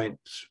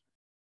constraints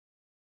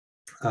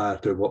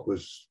to what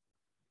was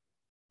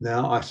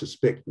now. I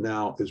suspect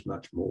now is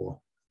much more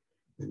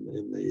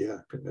in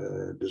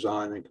the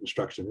design and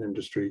construction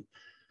industry.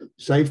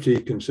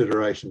 Safety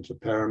considerations are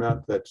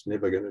paramount. That's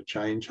never going to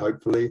change,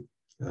 hopefully.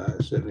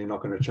 Certainly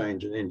not going to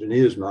change an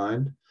engineer's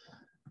mind.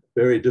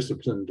 Very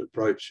disciplined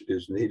approach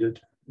is needed,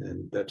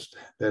 and that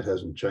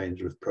hasn't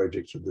changed with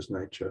projects of this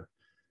nature.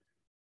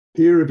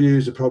 Peer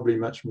reviews are probably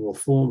much more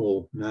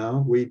formal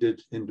now. We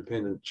did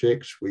independent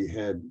checks. We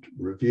had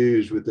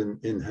reviews within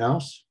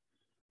in-house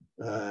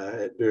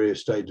at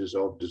various stages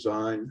of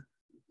design,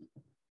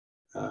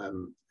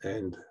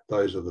 and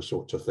those are the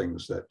sorts of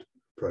things that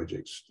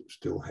projects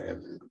still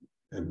have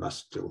and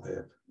must still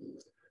have.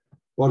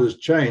 What has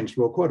changed?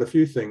 Well, quite a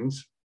few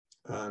things.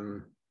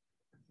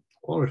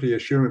 Quality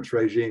assurance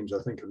regimes,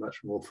 I think, are much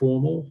more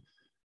formal.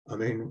 I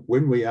mean,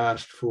 when we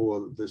asked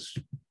for this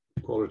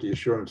quality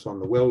assurance on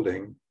the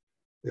welding,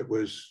 it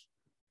was,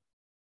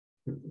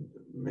 I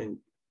mean,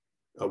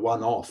 a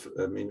one-off.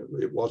 I mean,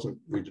 it wasn't,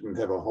 we didn't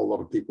have a whole lot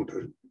of people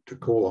to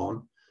call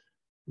on.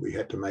 We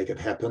had to make it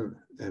happen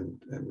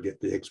and get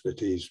the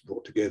expertise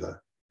brought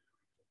together.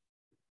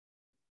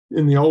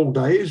 In the old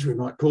days, we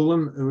might call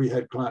them, we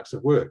had clerks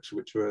of works,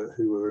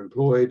 who were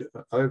employed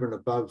over and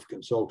above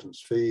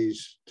consultants'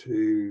 fees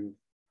to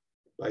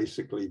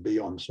basically be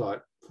on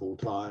site full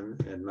time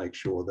and make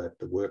sure that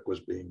the work was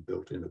being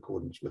built in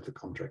accordance with the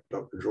contract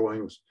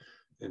drawings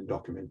and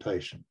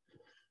documentation.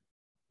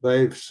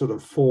 They've sort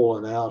of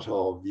fallen out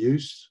of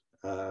use.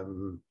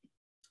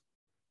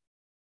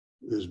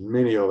 There's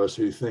many of us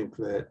who think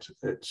that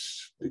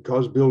it's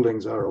because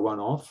buildings are a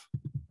one-off,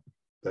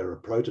 they're a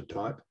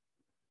prototype.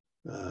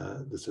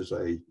 This is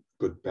a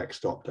good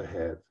backstop to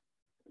have.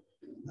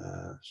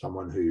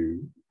 Someone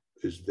who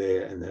is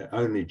there and their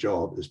only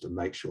job is to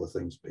make sure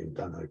things are being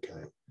done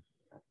okay.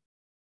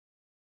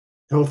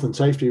 Health and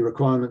safety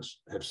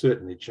requirements have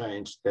certainly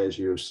changed, as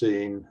you have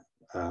seen.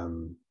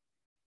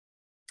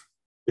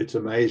 It's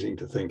amazing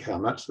to think how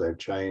much they've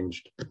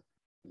changed.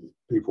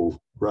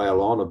 People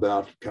rail on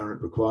about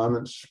current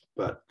requirements,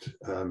 but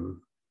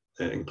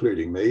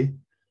including me.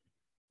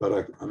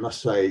 But I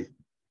must say,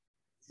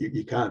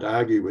 you can't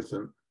argue with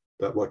them.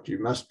 But what you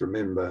must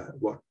remember,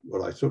 what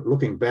I thought,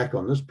 looking back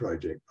on this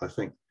project, I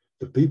think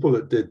the people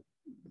that did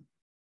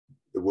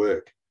the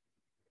work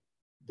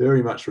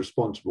very much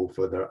responsible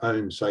for their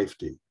own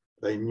safety.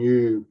 They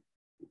knew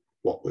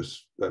what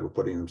they were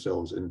putting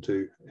themselves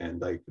into, and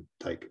they could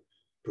take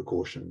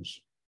precautions.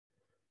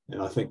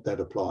 And I think that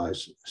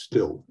applies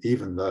still,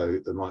 even though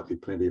there might be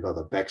plenty of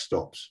other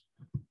backstops.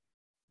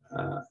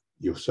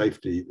 Your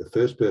safety, the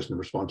first person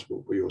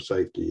responsible for your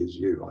safety is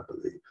you, I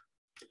believe.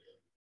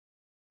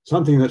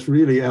 Something that's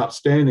really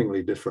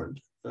outstandingly different,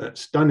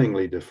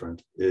 stunningly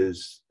different,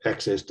 is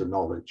access to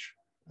knowledge.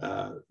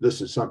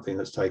 This is something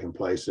that's taken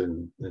place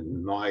in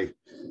my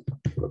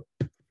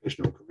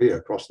professional career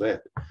across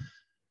that.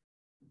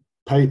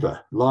 Paper,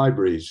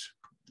 libraries,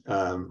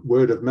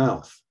 word of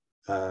mouth.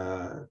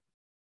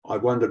 I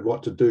wondered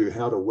what to do,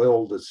 how to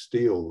weld the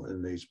steel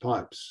in these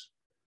pipes,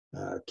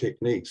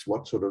 techniques,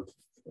 what sort of,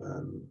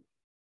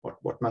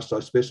 what must I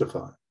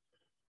specify?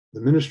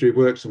 The Ministry of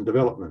Works and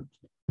Development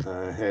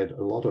had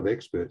a lot of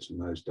experts in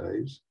those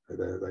days. They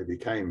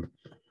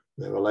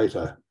were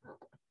later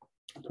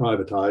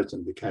privatized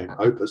and became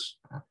Opus,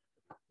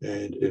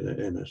 and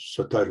in a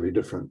totally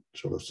different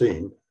sort of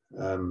scene.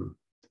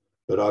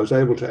 But I was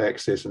able to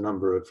access a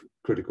number of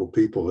critical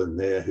people in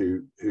there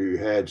who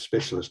had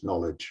specialist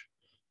knowledge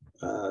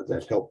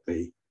that helped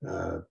me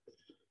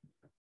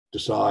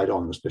decide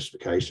on the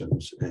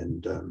specifications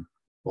and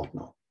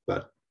whatnot.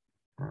 But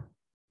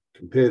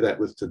compare that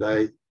with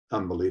today,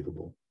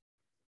 unbelievable.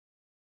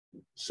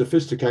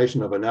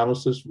 Sophistication of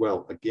analysis,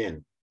 well,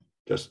 again,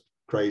 just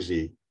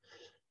crazy.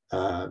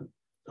 I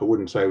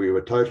wouldn't say we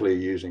were totally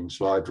using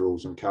slide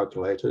rules and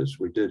calculators.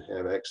 We did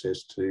have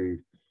access to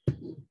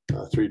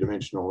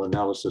three-dimensional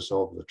analysis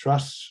of the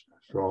truss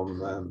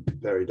from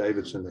Barry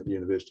Davidson at the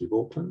University of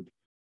Auckland.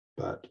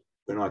 But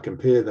when I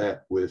compare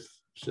that with,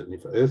 certainly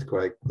for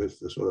earthquake, with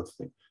the sort of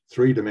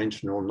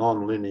three-dimensional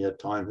non-linear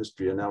time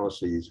history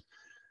analyses,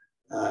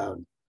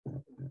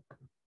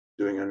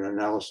 doing an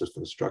analysis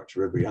for the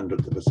structure every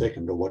 100th of a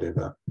second or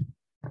whatever,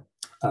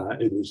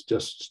 it is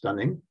just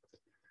stunning.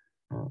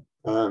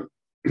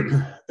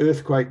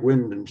 Earthquake,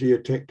 wind and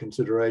geotech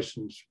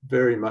considerations,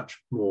 very much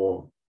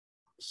more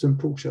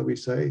simple, shall we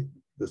say.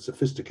 The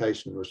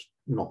sophistication was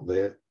not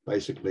there.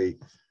 Basically,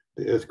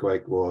 the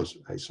earthquake was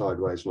a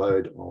sideways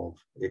load of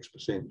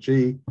X%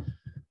 G,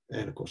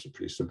 and of course a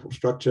pretty simple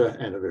structure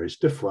and a very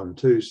stiff one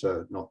too,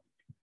 so not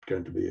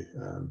going to be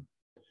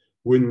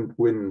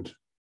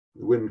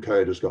the wind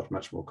code has got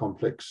much more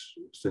complex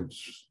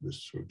since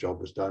this sort of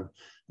job was done.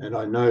 And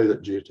I know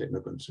that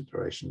geotechnical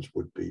considerations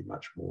would be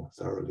much more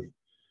thoroughly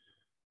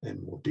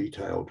and more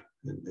detailed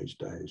in these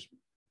days.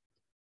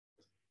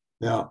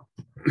 Now,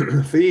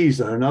 fees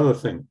are another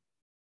thing.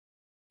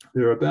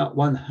 They're about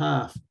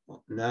 1/2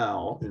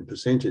 now in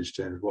percentage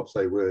terms what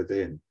they were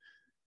then.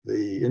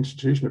 The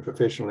Institution of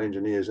Professional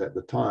Engineers at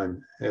the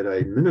time had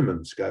a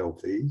minimum scale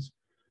fees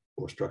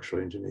for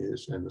structural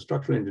engineers, and the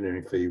structural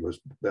engineering fee was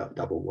about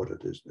double what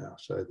it is now.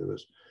 So there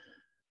was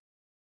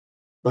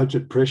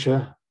budget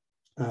pressure,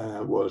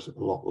 was a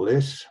lot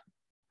less,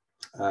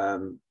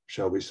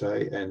 shall we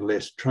say, and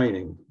less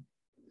training.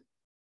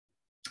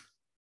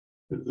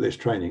 Less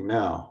training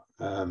now.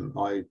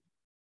 I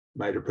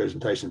made a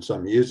presentation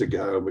some years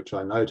ago in which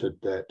I noted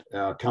that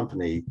our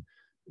company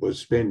was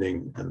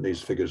spending, and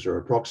these figures are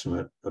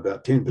approximate,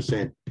 about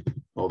 10%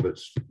 of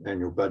its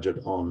annual budget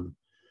on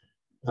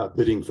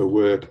bidding for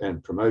work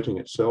and promoting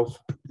itself,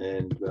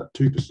 and about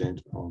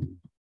 2% on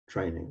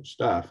training its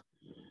staff.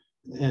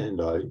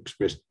 And I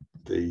expressed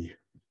the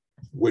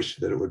wish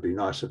that it would be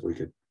nice if we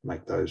could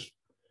make those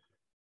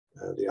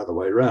the other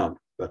way around,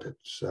 but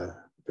it's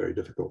very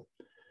difficult.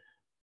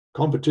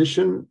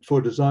 Competition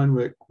for design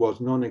work was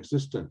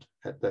non-existent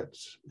at that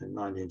in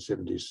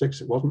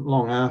 1976. It wasn't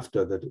long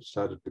after that it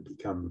started to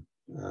become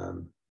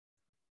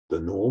the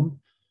norm,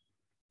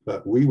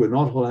 but we were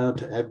not allowed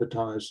to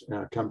advertise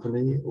our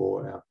company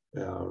or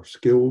our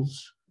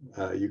skills.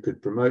 You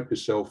could promote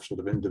yourself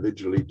sort of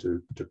individually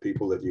to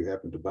people that you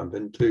happen to bump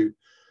into,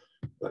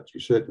 but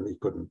you certainly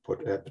couldn't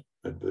put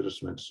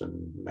advertisements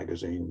in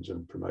magazines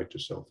and promote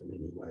yourself in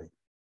any way.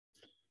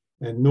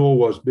 And nor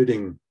was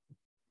bidding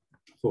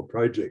for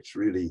projects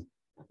really,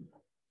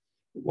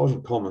 it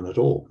wasn't common at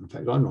all. In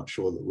fact, I'm not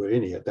sure that there were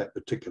any at that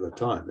particular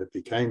time. It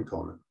became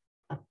common.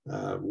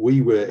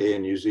 We were Air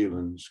New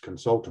Zealand's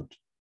consultant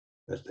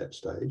at that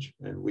stage,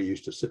 and we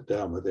used to sit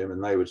down with them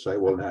and they would say,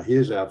 well, now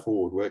here's our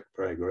forward work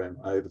program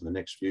over the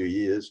next few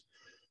years,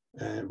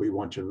 and we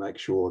want you to make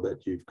sure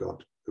that you've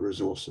got the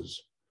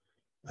resources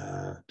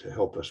to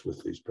help us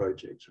with these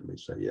projects. And we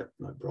say, yep,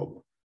 no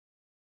problem.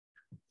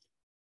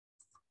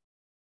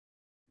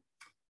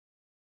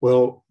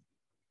 Well,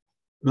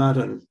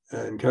 Martin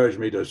encouraged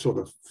me to sort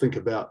of think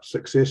about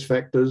success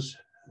factors.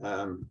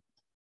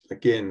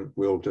 Again,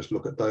 we'll just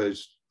look at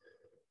those.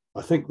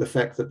 I think the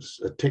fact that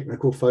it's a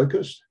technical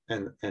focus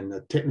and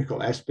the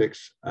technical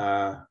aspects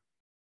are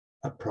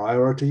a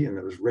priority and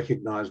it was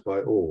recognized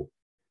by all.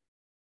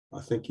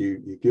 I think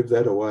you give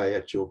that away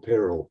at your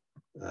peril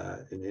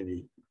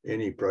in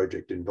any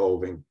project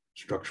involving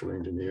structural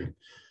engineering.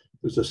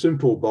 was a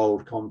simple,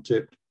 bold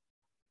concept,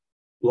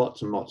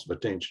 lots and lots of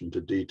attention to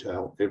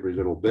detail, every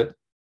little bit.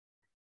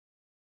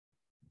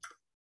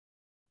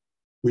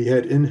 We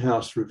had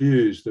in-house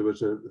reviews. There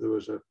was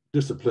a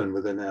discipline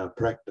within our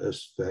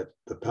practice that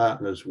the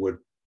partners would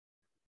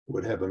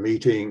have a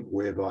meeting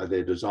whereby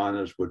their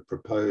designers would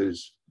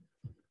propose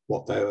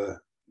what they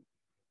were,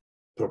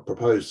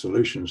 propose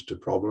solutions to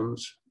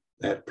problems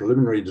at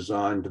preliminary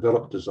design,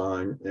 developed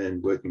design,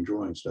 and working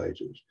drawing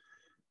stages.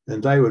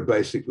 And they would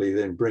basically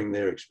then bring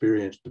their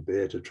experience to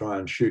bear to try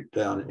and shoot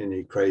down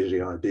any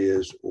crazy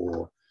ideas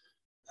or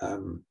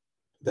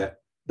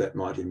that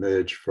might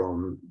emerge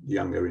from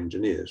younger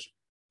engineers.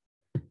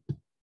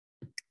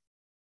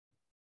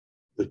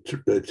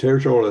 The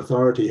territorial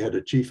authority had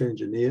a chief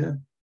engineer,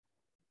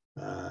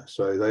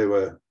 so they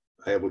were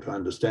able to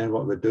understand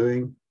what we're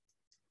doing.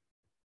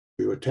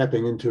 We were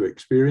tapping into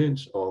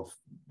experience of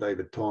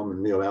David Tom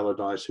and Neil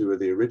Allardyce, who were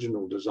the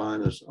original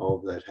designers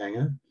of that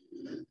hangar.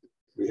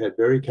 We had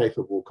very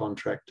capable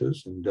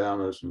contractors in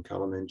Downers and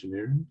Cullum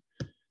Engineering.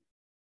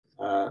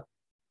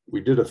 We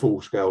did a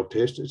full-scale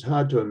test. It's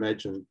hard to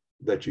imagine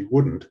that you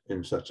wouldn't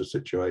in such a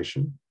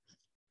situation.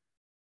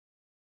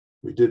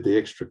 We did the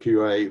extra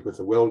QA with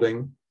the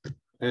welding,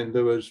 and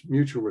there was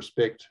mutual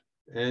respect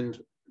and,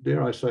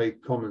 dare I say,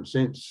 common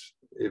sense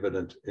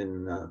evident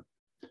in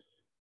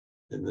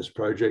this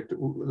project.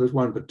 There's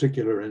one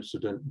particular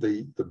incident.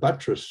 The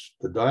buttress,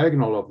 the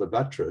diagonal of the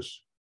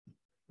buttress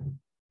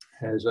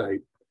has a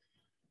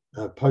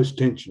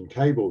post-tension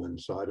cable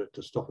inside it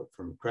to stop it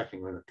from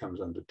cracking when it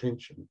comes under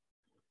tension.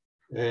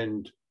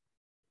 And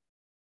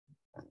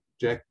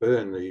Jack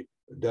Byrne, the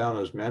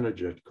Downers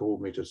manager,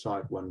 called me to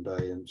site one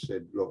day and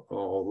said, look,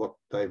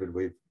 David,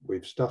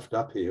 we've stuffed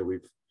up here.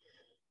 We've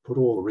put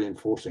all the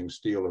reinforcing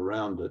steel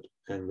around it,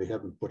 and we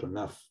haven't put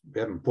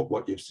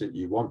what you've said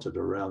you wanted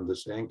around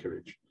this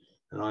anchorage.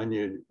 And I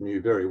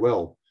knew very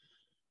well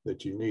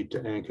that you need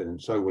to anchor,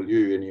 and so will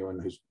you, anyone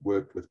who's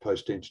worked with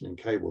post-tensioning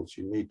cables.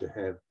 You need to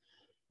have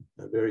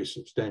a very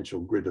substantial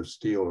grid of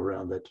steel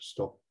around that to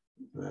stop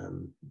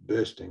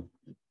bursting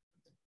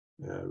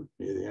near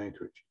the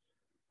anchorage.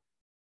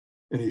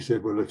 And he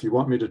said, well, if you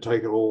want me to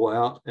take it all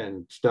out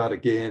and start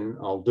again,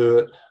 I'll do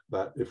it.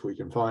 But if we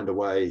can find a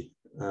way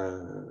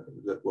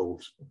that will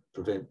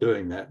prevent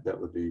doing that, that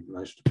would be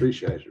most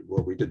appreciated.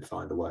 Well, we did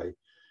find a way.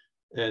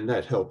 And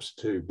that helps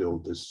to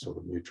build this sort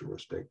of mutual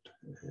respect.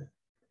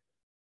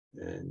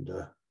 And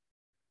the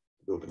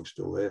building's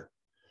still there.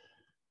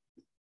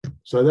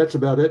 So that's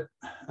about it.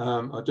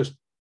 I just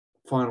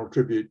final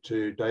tribute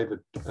to David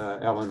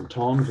Alan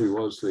Tom, who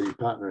was the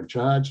partner in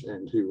charge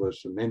and who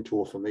was a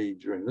mentor for me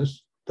during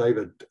this.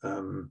 David,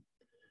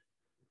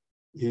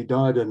 he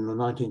died on the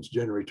 19th of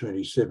January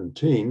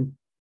 2017,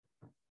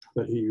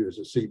 but he was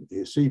a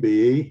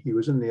CBE. He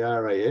was in the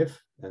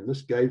RAF, and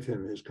this gave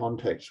him his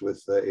contacts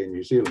with Air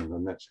New Zealand,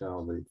 and that's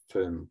how the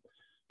firm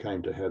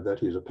came to have that.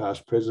 He's a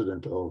past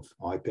president of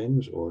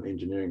IPENS, or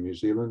Engineering New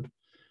Zealand,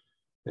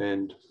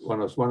 and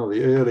one of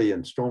the early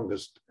and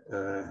strongest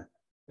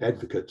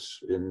advocates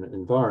in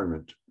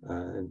environment,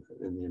 in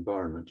the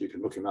environment. You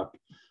can look him up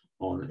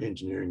on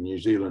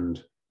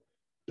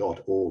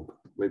engineeringnewzealand.org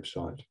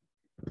website.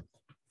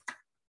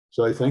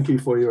 So thank you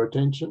for your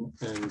attention,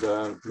 and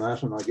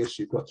Martin, I guess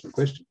you've got some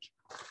questions.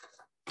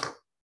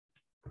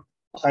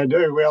 I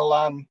do.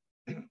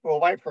 We'll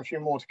wait for a few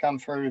more to come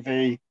through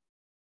the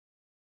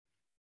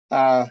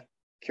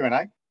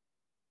Q&A.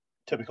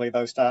 Typically,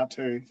 those take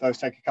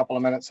a couple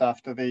of minutes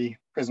after the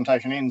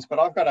presentation ends. But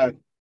I've got a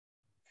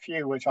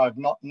few which I've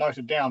not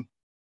noted down.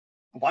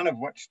 One of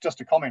which,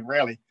 just a comment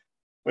really,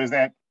 was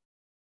that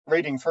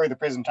reading through the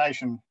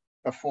presentation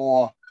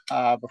before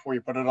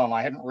you put it on,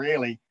 I hadn't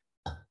really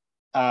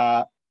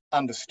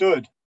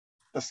understood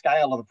the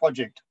scale of the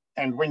project.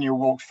 And when you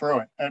walked through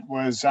it, it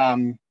was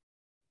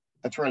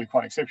it's really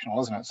quite exceptional,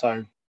 isn't it?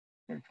 So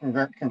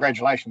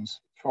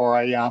congratulations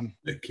for a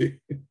Thank you.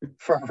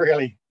 for a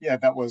really, yeah,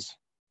 that was.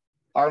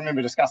 I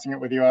remember discussing it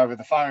with you over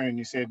the phone, and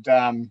you said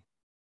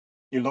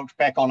you looked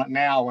back on it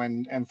now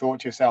and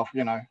thought to yourself,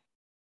 you know,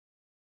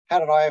 how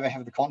did I ever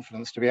have the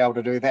confidence to be able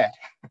to do that?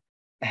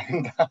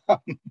 And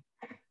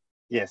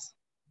yes,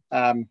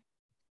 very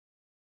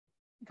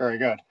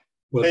good.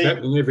 Well, it's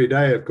happening every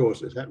day, of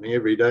course. It's happening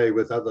every day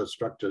with other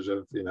structures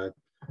of, you know,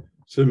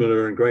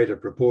 similar and greater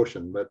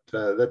proportion. But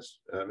that's,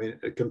 I mean,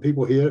 can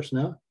people hear us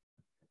now?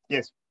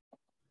 Yes.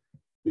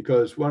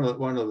 Because one of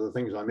the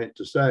things I meant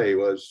to say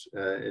was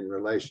in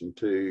relation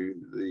to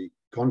the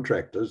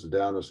contractors, the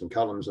Downers and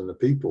Cullums and the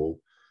people,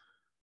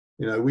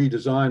 you know, we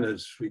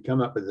designers, we come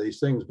up with these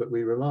things, but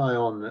we rely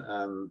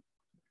on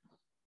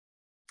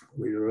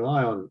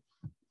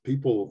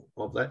people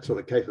of that sort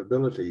of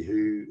capability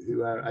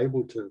who are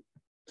able to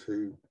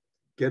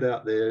get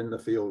out there in the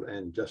field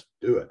and just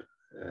do it.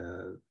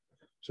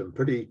 Some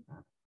pretty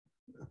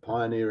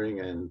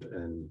pioneering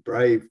and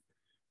brave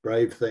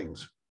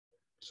things.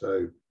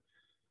 So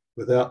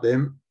without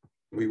them,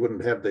 we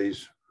wouldn't have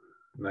these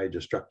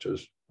major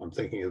structures. I'm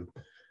thinking of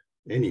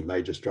any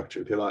major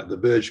structure, if you like, the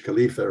Burj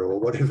Khalifa or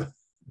whatever.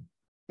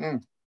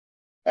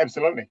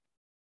 Absolutely.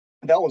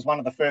 that was one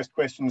of the first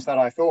questions that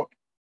I thought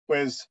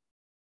was,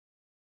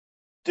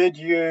 did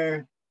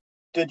you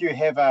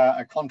have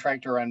a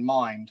contractor in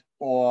mind,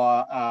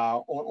 or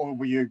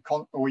were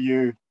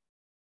you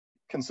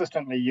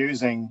consistently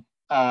using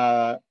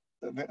the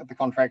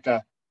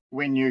contractor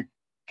when you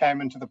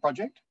came into the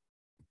project?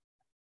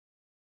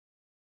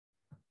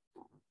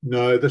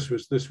 No, this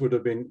was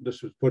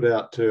put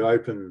out to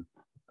open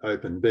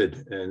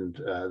bid, and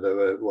there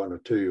were one or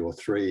two or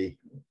three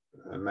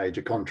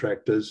major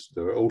contractors.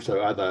 There were also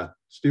other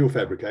steel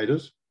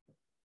fabricators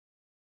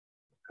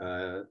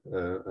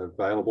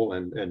available,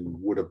 and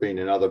would have been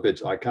in other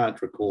bids. I can't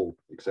recall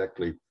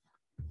exactly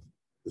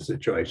the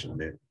situation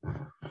there.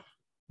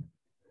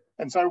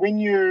 And so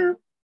it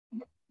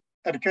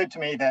occurred to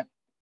me that,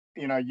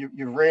 you know,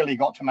 you've really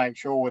got to make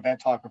sure with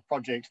that type of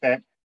project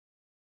that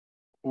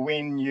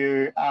when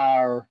you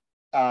are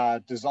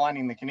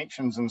designing the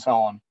connections and so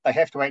on, they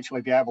have to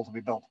actually be able to be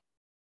built,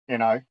 you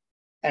know.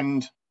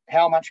 And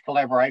how much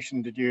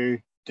collaboration did you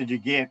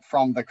get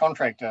from the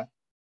contractor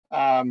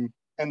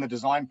in the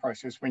design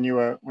process when you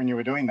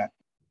were doing that?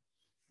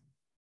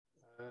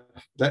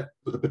 That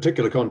with a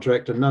particular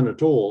contractor, none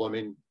at all. I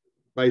mean,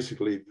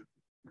 basically,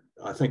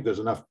 I think there's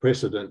enough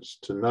precedence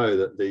to know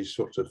that these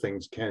sorts of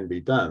things can be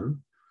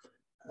done.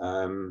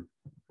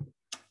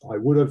 I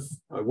would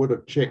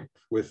have checked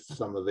with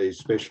some of these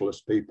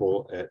specialist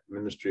people at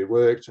Ministry of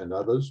Works and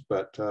others,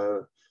 but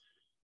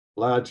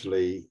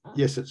largely,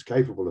 yes, it's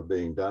capable of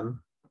being done.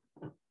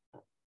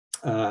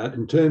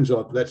 In terms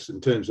of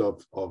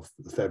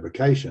the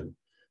fabrication,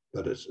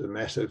 but it's a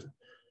massive.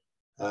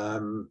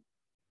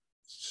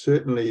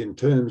 Certainly, in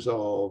terms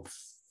of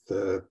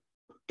the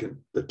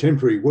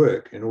temporary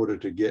work in order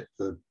to get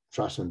the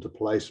truss into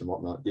place and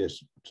whatnot,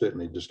 yes,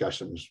 certainly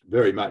discussions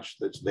very much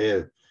that's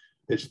there.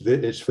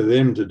 It's for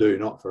them to do,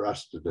 not for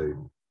us to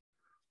do.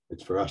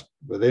 It's for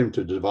them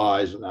to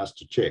devise and us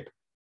to check.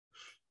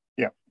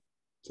 Yeah.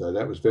 So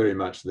that was very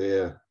much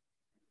their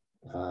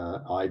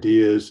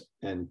ideas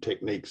and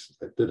techniques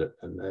that did it,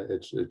 and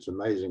it's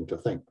amazing to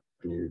think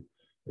when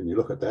you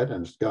look at that,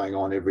 and it's going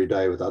on every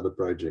day with other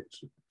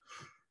projects.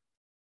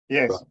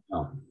 Yes.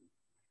 Right.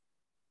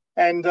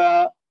 And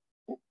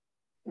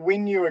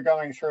when you were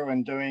going through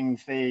and doing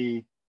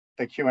the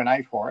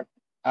Q&A for it,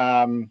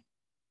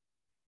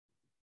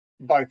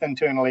 both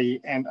internally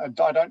and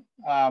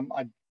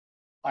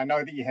I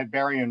know that you had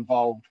Barry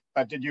involved,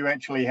 but did you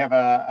actually have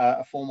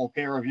a formal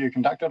peer review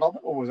conducted of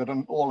it, or was it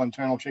all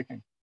internal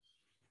checking?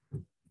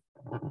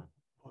 I'm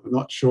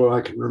not sure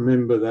I can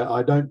remember that.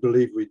 I don't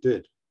believe we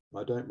did.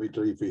 I don't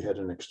believe we had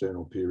an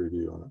external peer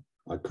review on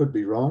it. I could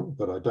be wrong,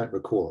 but I don't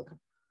recall it.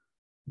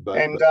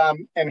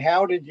 And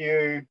how did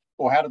you,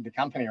 or how did the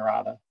company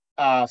rather,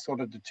 sort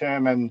of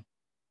determine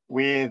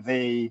where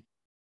the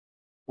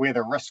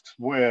risks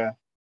were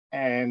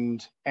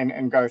and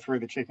go through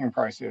the checking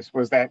process?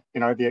 Was that,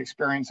 you know, the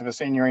experience of a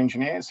senior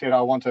engineer said,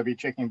 I want to be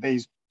checking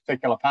these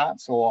particular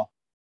parts, or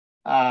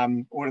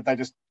did they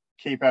just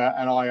keep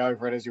an eye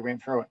over it as you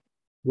went through it?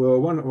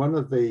 Well, one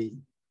of the,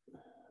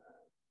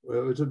 well,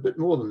 it was a bit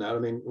more than that. I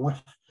mean,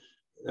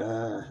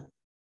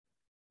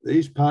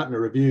 these partner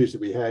reviews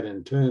that we had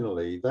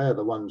internally, they are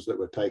the ones that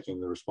were taking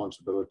the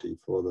responsibility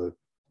for the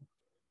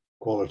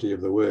quality of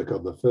the work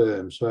of the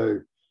firm. So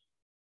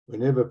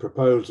whenever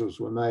proposals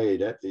were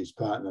made at these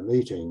partner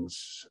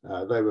meetings,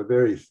 they were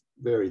very,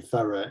 very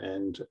thorough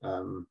and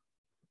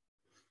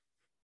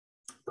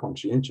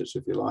conscientious,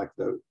 if you like,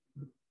 though,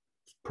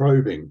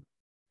 probing,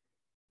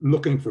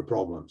 looking for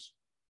problems.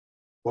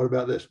 What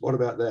about this? What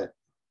about that?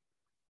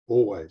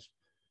 Always.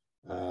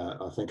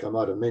 I think I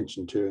might have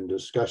mentioned to you in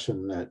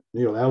discussion that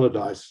Neil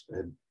Allardyce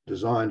had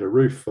designed a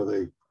roof for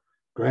the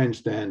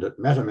grandstand at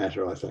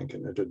Matamata, I think,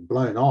 and it had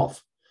blown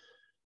off.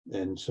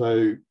 And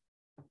so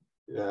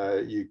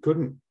you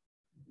couldn't,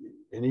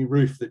 any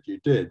roof that you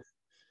did,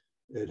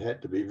 it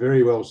had to be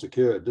very well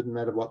secure. It didn't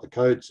matter what the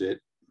code said,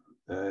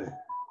 it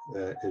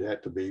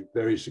had to be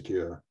very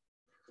secure.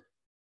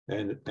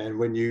 And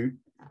when you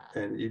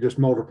just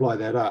multiply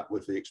that up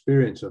with the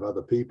experience of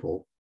other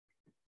people,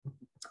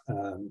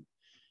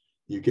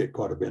 you get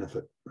quite a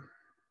benefit.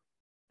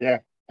 Yeah,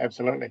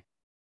 absolutely.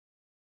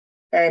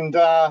 And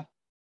Bo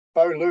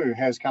Lu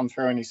has come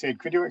through and he said,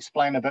 could you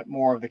explain a bit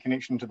more of the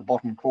connection to the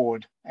bottom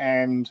chord,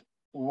 and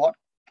what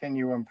can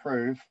you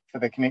improve for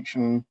the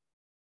connection?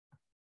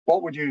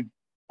 What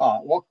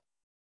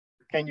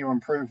can you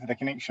improve for the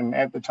connection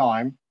at the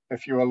time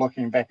if you were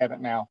looking back at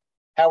it now?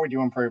 How would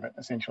you improve it,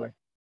 essentially?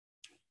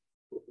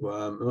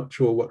 Well, I'm not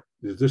sure what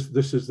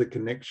this is the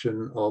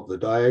connection of the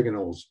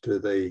diagonals to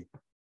the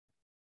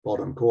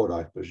bottom chord,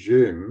 I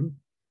presume.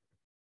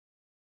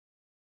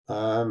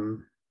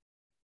 I'm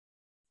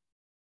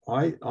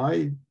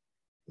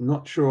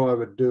not sure I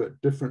would do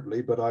it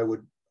differently, but I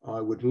would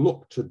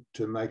look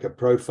to make a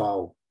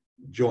profile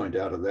joint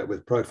out of that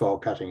with profile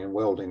cutting and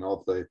welding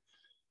of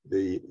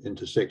the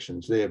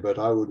intersections there. But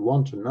I would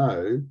want to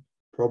know,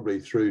 probably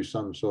through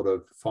some sort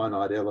of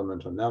finite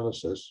element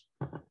analysis,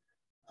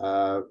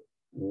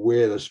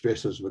 where the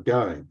stresses were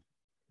going,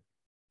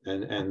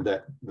 and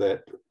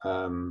that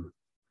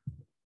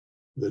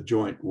the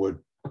joint would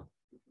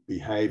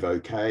behave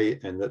okay,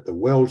 and that the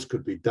welds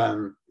could be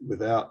done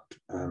without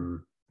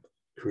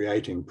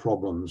creating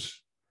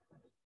problems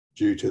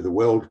due to the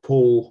weld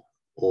pull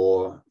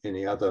or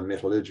any other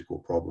metallurgical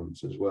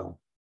problems as well.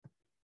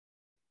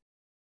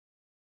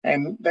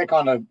 And that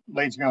kind of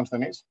leads me on to the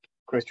next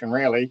question,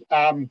 really.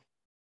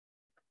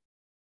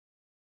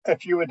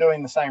 If you were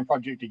doing the same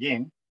project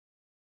again,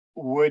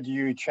 would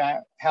you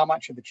how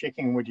much of the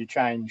checking would you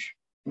change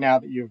now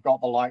that you've got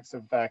the likes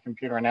of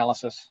computer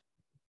analysis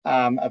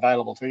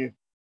available to you?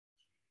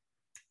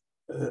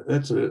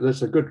 That's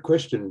a good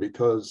question,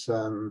 because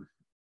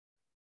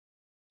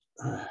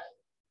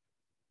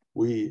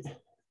we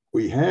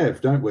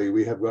have, don't we?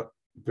 We have got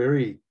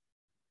very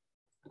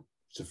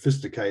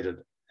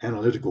sophisticated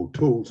analytical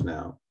tools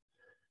now,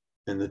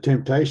 and the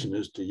temptation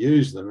is to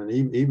use them, and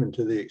even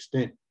to the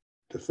extent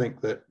to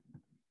think that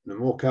the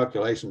more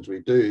calculations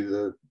we do,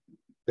 the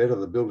better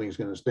the building is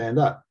going to stand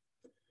up.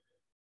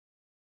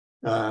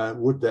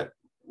 Would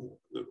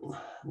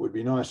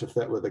be nice if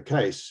that were the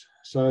case.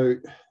 So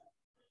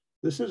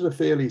this is a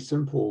fairly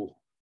simple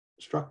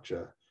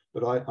structure,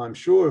 but I'm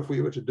sure if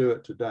we were to do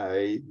it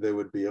today, there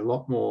would be a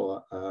lot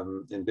more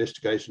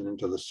investigation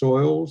into the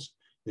soils,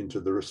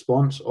 into the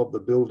response of the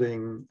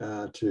building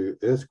to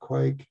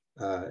earthquake,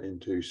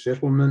 into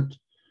settlement,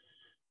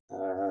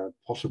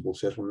 possible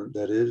settlement,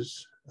 that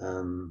is.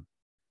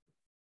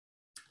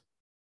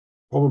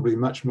 Probably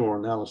much more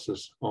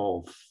analysis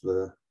of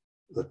the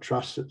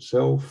truss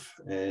itself,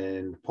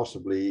 and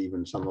possibly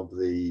even some of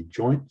the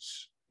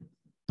joints,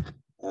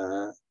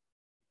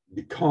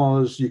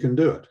 because you can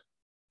do it.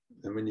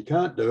 And when you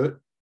can't do it,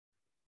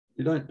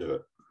 you don't do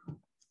it.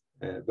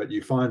 But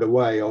you find a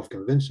way of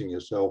convincing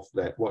yourself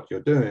that what you're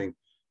doing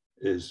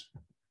is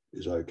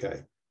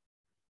okay.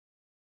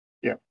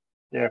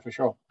 Yeah, for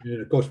sure.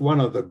 And of course, one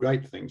of the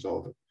great things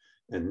of it,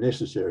 and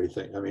necessary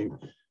thing, I mean,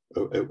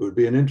 it would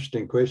be an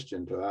interesting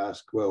question to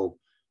ask, well,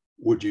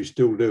 would you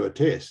still do a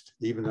test,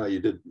 even though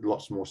you did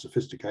lots more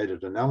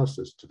sophisticated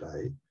analysis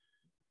today?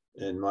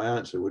 And my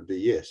answer would be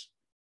yes.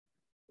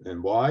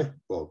 And why?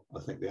 Well, I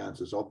think the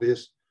answer is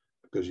obvious,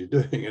 because you're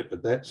doing it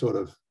at that sort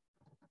of,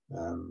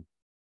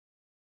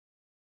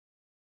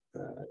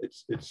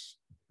 it's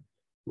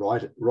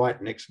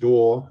right next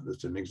door.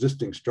 It's an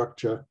existing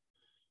structure.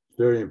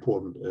 Very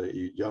important.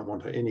 You don't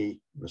want any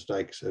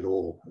mistakes at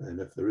all. And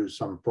if there is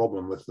some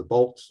problem with the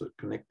bolts that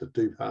connect the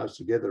two parts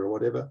together or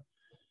whatever,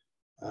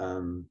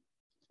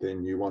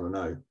 then you want to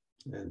know.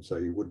 And so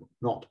you would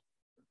not.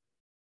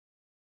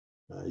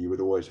 You would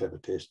always have a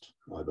test,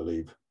 I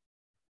believe,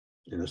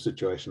 in a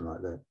situation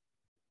like that.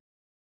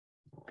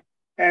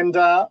 And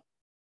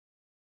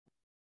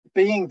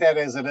being that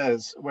as it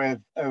is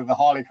with the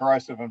highly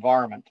corrosive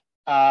environment,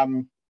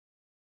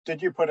 did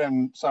you put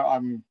in, so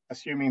I'm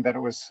assuming that it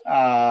was,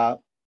 I'm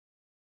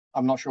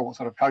not sure what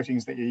sort of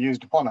coatings that you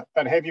used upon it,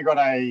 but have you got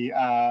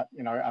a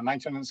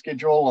maintenance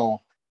schedule,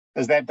 or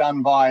is that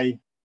done by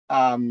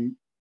Auckland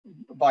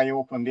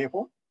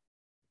Airport?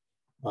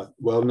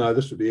 Well, no,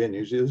 this would be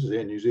this is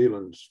Air New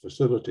Zealand's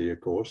facility, of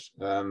course,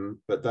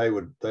 but they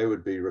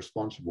would be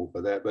responsible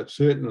for that. But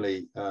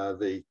certainly,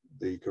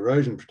 the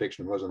corrosion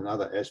protection was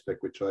another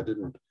aspect which I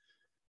didn't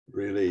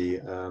really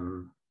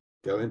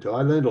go into.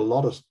 I learned a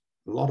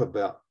lot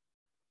about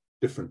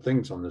different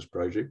things on this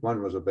project.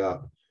 One was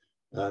about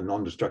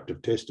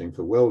non-destructive testing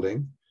for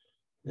welding,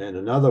 and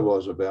another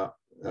was about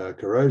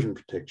corrosion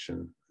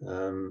protection.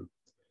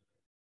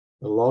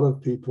 A lot of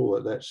people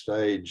at that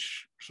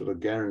stage sort of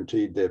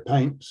guaranteed their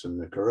paints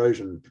and the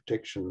corrosion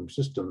protection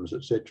systems,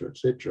 et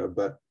cetera,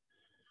 but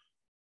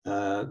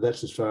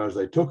that's as far as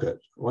they took it.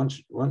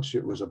 Once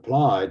it was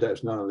applied,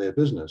 that's none of their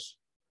business.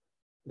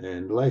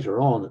 And later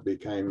on, it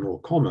became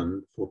more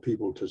common for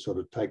people to sort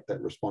of take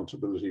that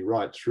responsibility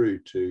right through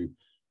to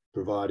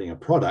providing a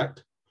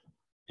product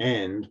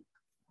and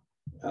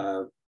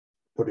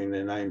putting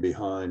their name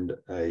behind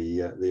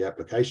the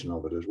application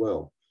of it as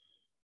well.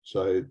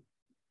 So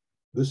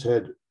this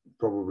had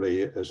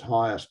probably as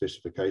high a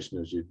specification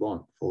as you'd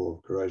want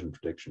for corrosion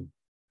protection.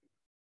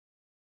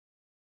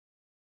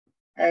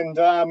 And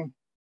the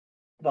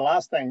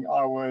last thing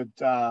I would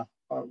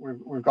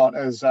we've got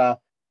is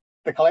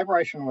the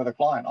collaboration with a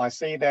client. I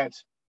see that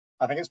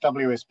I think it's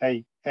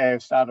WSP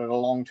have started a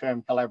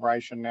long-term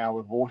collaboration now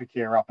with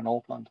Watercare up in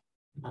Auckland,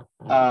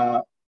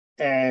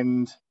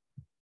 and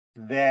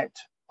that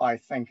I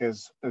think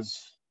is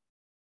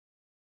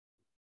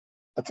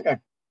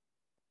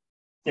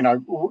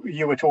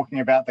you were talking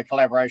about the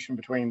collaboration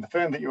between the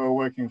firm that you were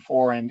working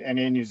for and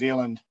Air New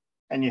Zealand,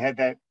 and you had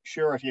that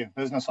surety of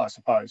business, I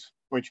suppose,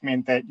 which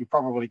meant that you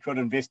probably could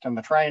invest in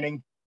the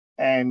training,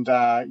 and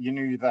you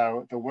knew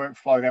the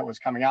workflow that was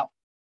coming up,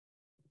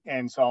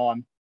 and so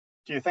on.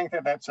 Do you think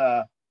that that's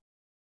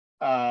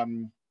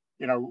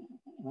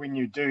when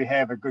you do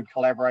have a good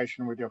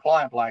collaboration with your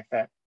client like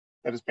that,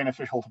 that is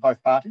beneficial to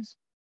both parties?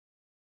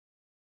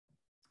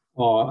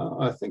 Oh,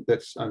 I think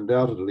that's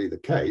undoubtedly the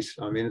case.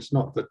 I mean, it's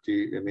not that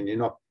you're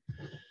not,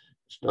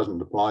 it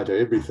doesn't apply to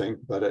everything,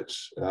 but it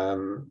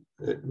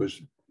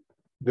was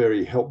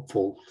very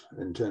helpful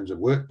in terms of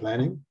work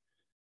planning.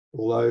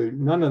 Although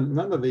none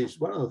of these,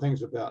 one of the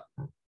things about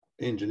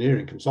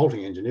engineering,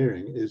 consulting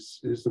engineering, is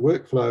the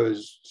workflow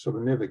is sort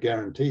of never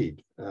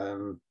guaranteed.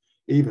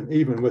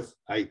 Even with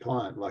a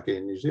client like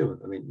Air New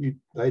Zealand, I mean,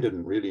 they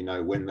didn't really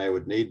know when they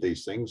would need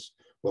these things.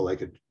 Well, they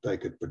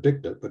could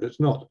predict it, but it's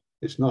not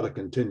a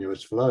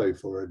continuous flow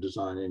for a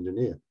design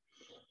engineer.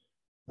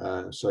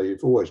 So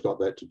you've always got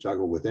that to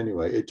juggle with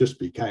anyway. It just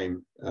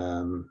became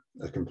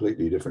a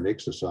completely different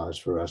exercise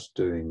for us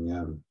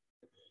doing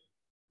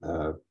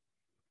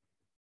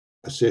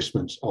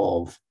assessments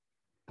of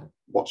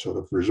what sort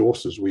of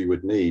resources we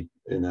would need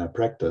in our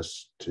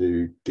practice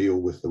to deal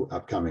with the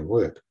upcoming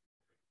work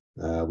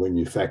when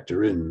you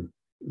factor in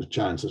the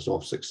chances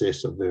of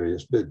success of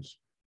various bids.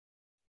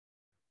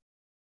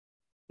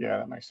 Yeah,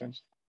 that makes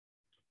sense.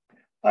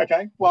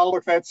 Okay, well,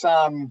 look, that's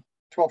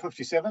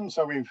 12:57,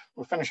 so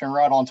we're finishing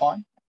right on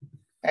time.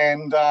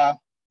 And I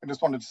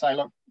just wanted to say,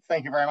 look,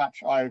 thank you very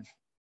much. I've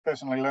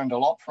personally learned a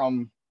lot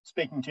from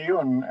speaking to you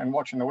and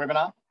watching the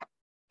webinar.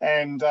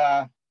 And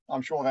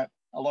I'm sure that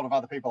a lot of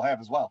other people have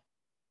as well.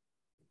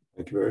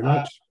 Thank you very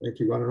much. Thank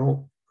you, one and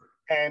all.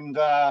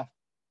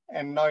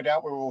 And no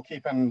doubt we will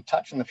keep in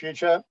touch in the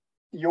future.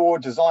 Your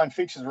design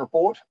features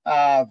report,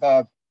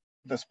 the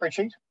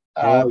spreadsheet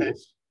that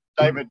Yes.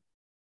 David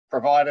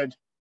provided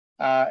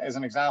as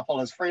an example,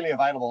 is freely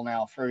available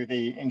now through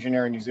the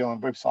Engineering New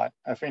Zealand website.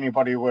 If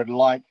anybody would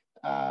like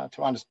to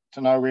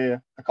know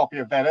where a copy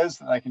of that is,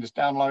 that they can just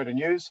download and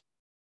use,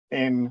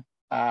 then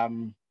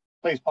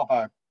please pop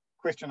a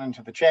question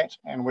into the chat,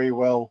 and we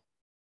will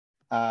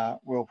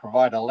we'll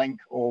provide a link,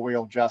 or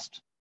we'll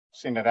just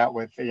send it out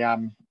with the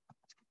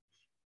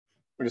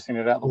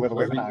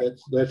webinar.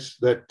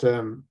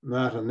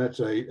 Martin, that's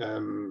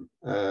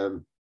a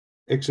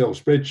Excel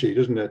spreadsheet,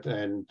 isn't it?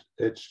 And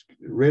it's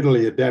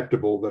readily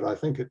adaptable, but I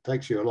think it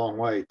takes you a long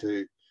way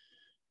to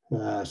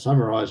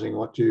summarizing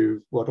what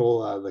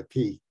all are the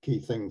key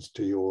things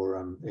to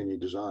your any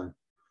design.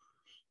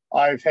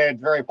 I've had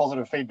very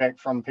positive feedback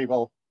from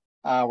people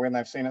when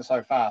they've seen it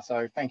so far.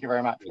 So thank you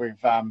very much.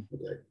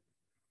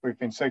 We've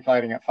been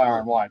circulating it far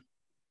and wide.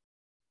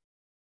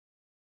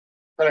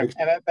 Brilliant.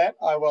 And at that,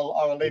 I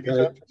will leave you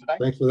to it for today.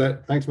 Thanks for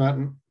that. Thanks,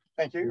 Martin.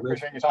 Thank you.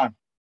 Appreciate your time.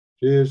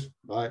 Cheers.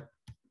 Bye.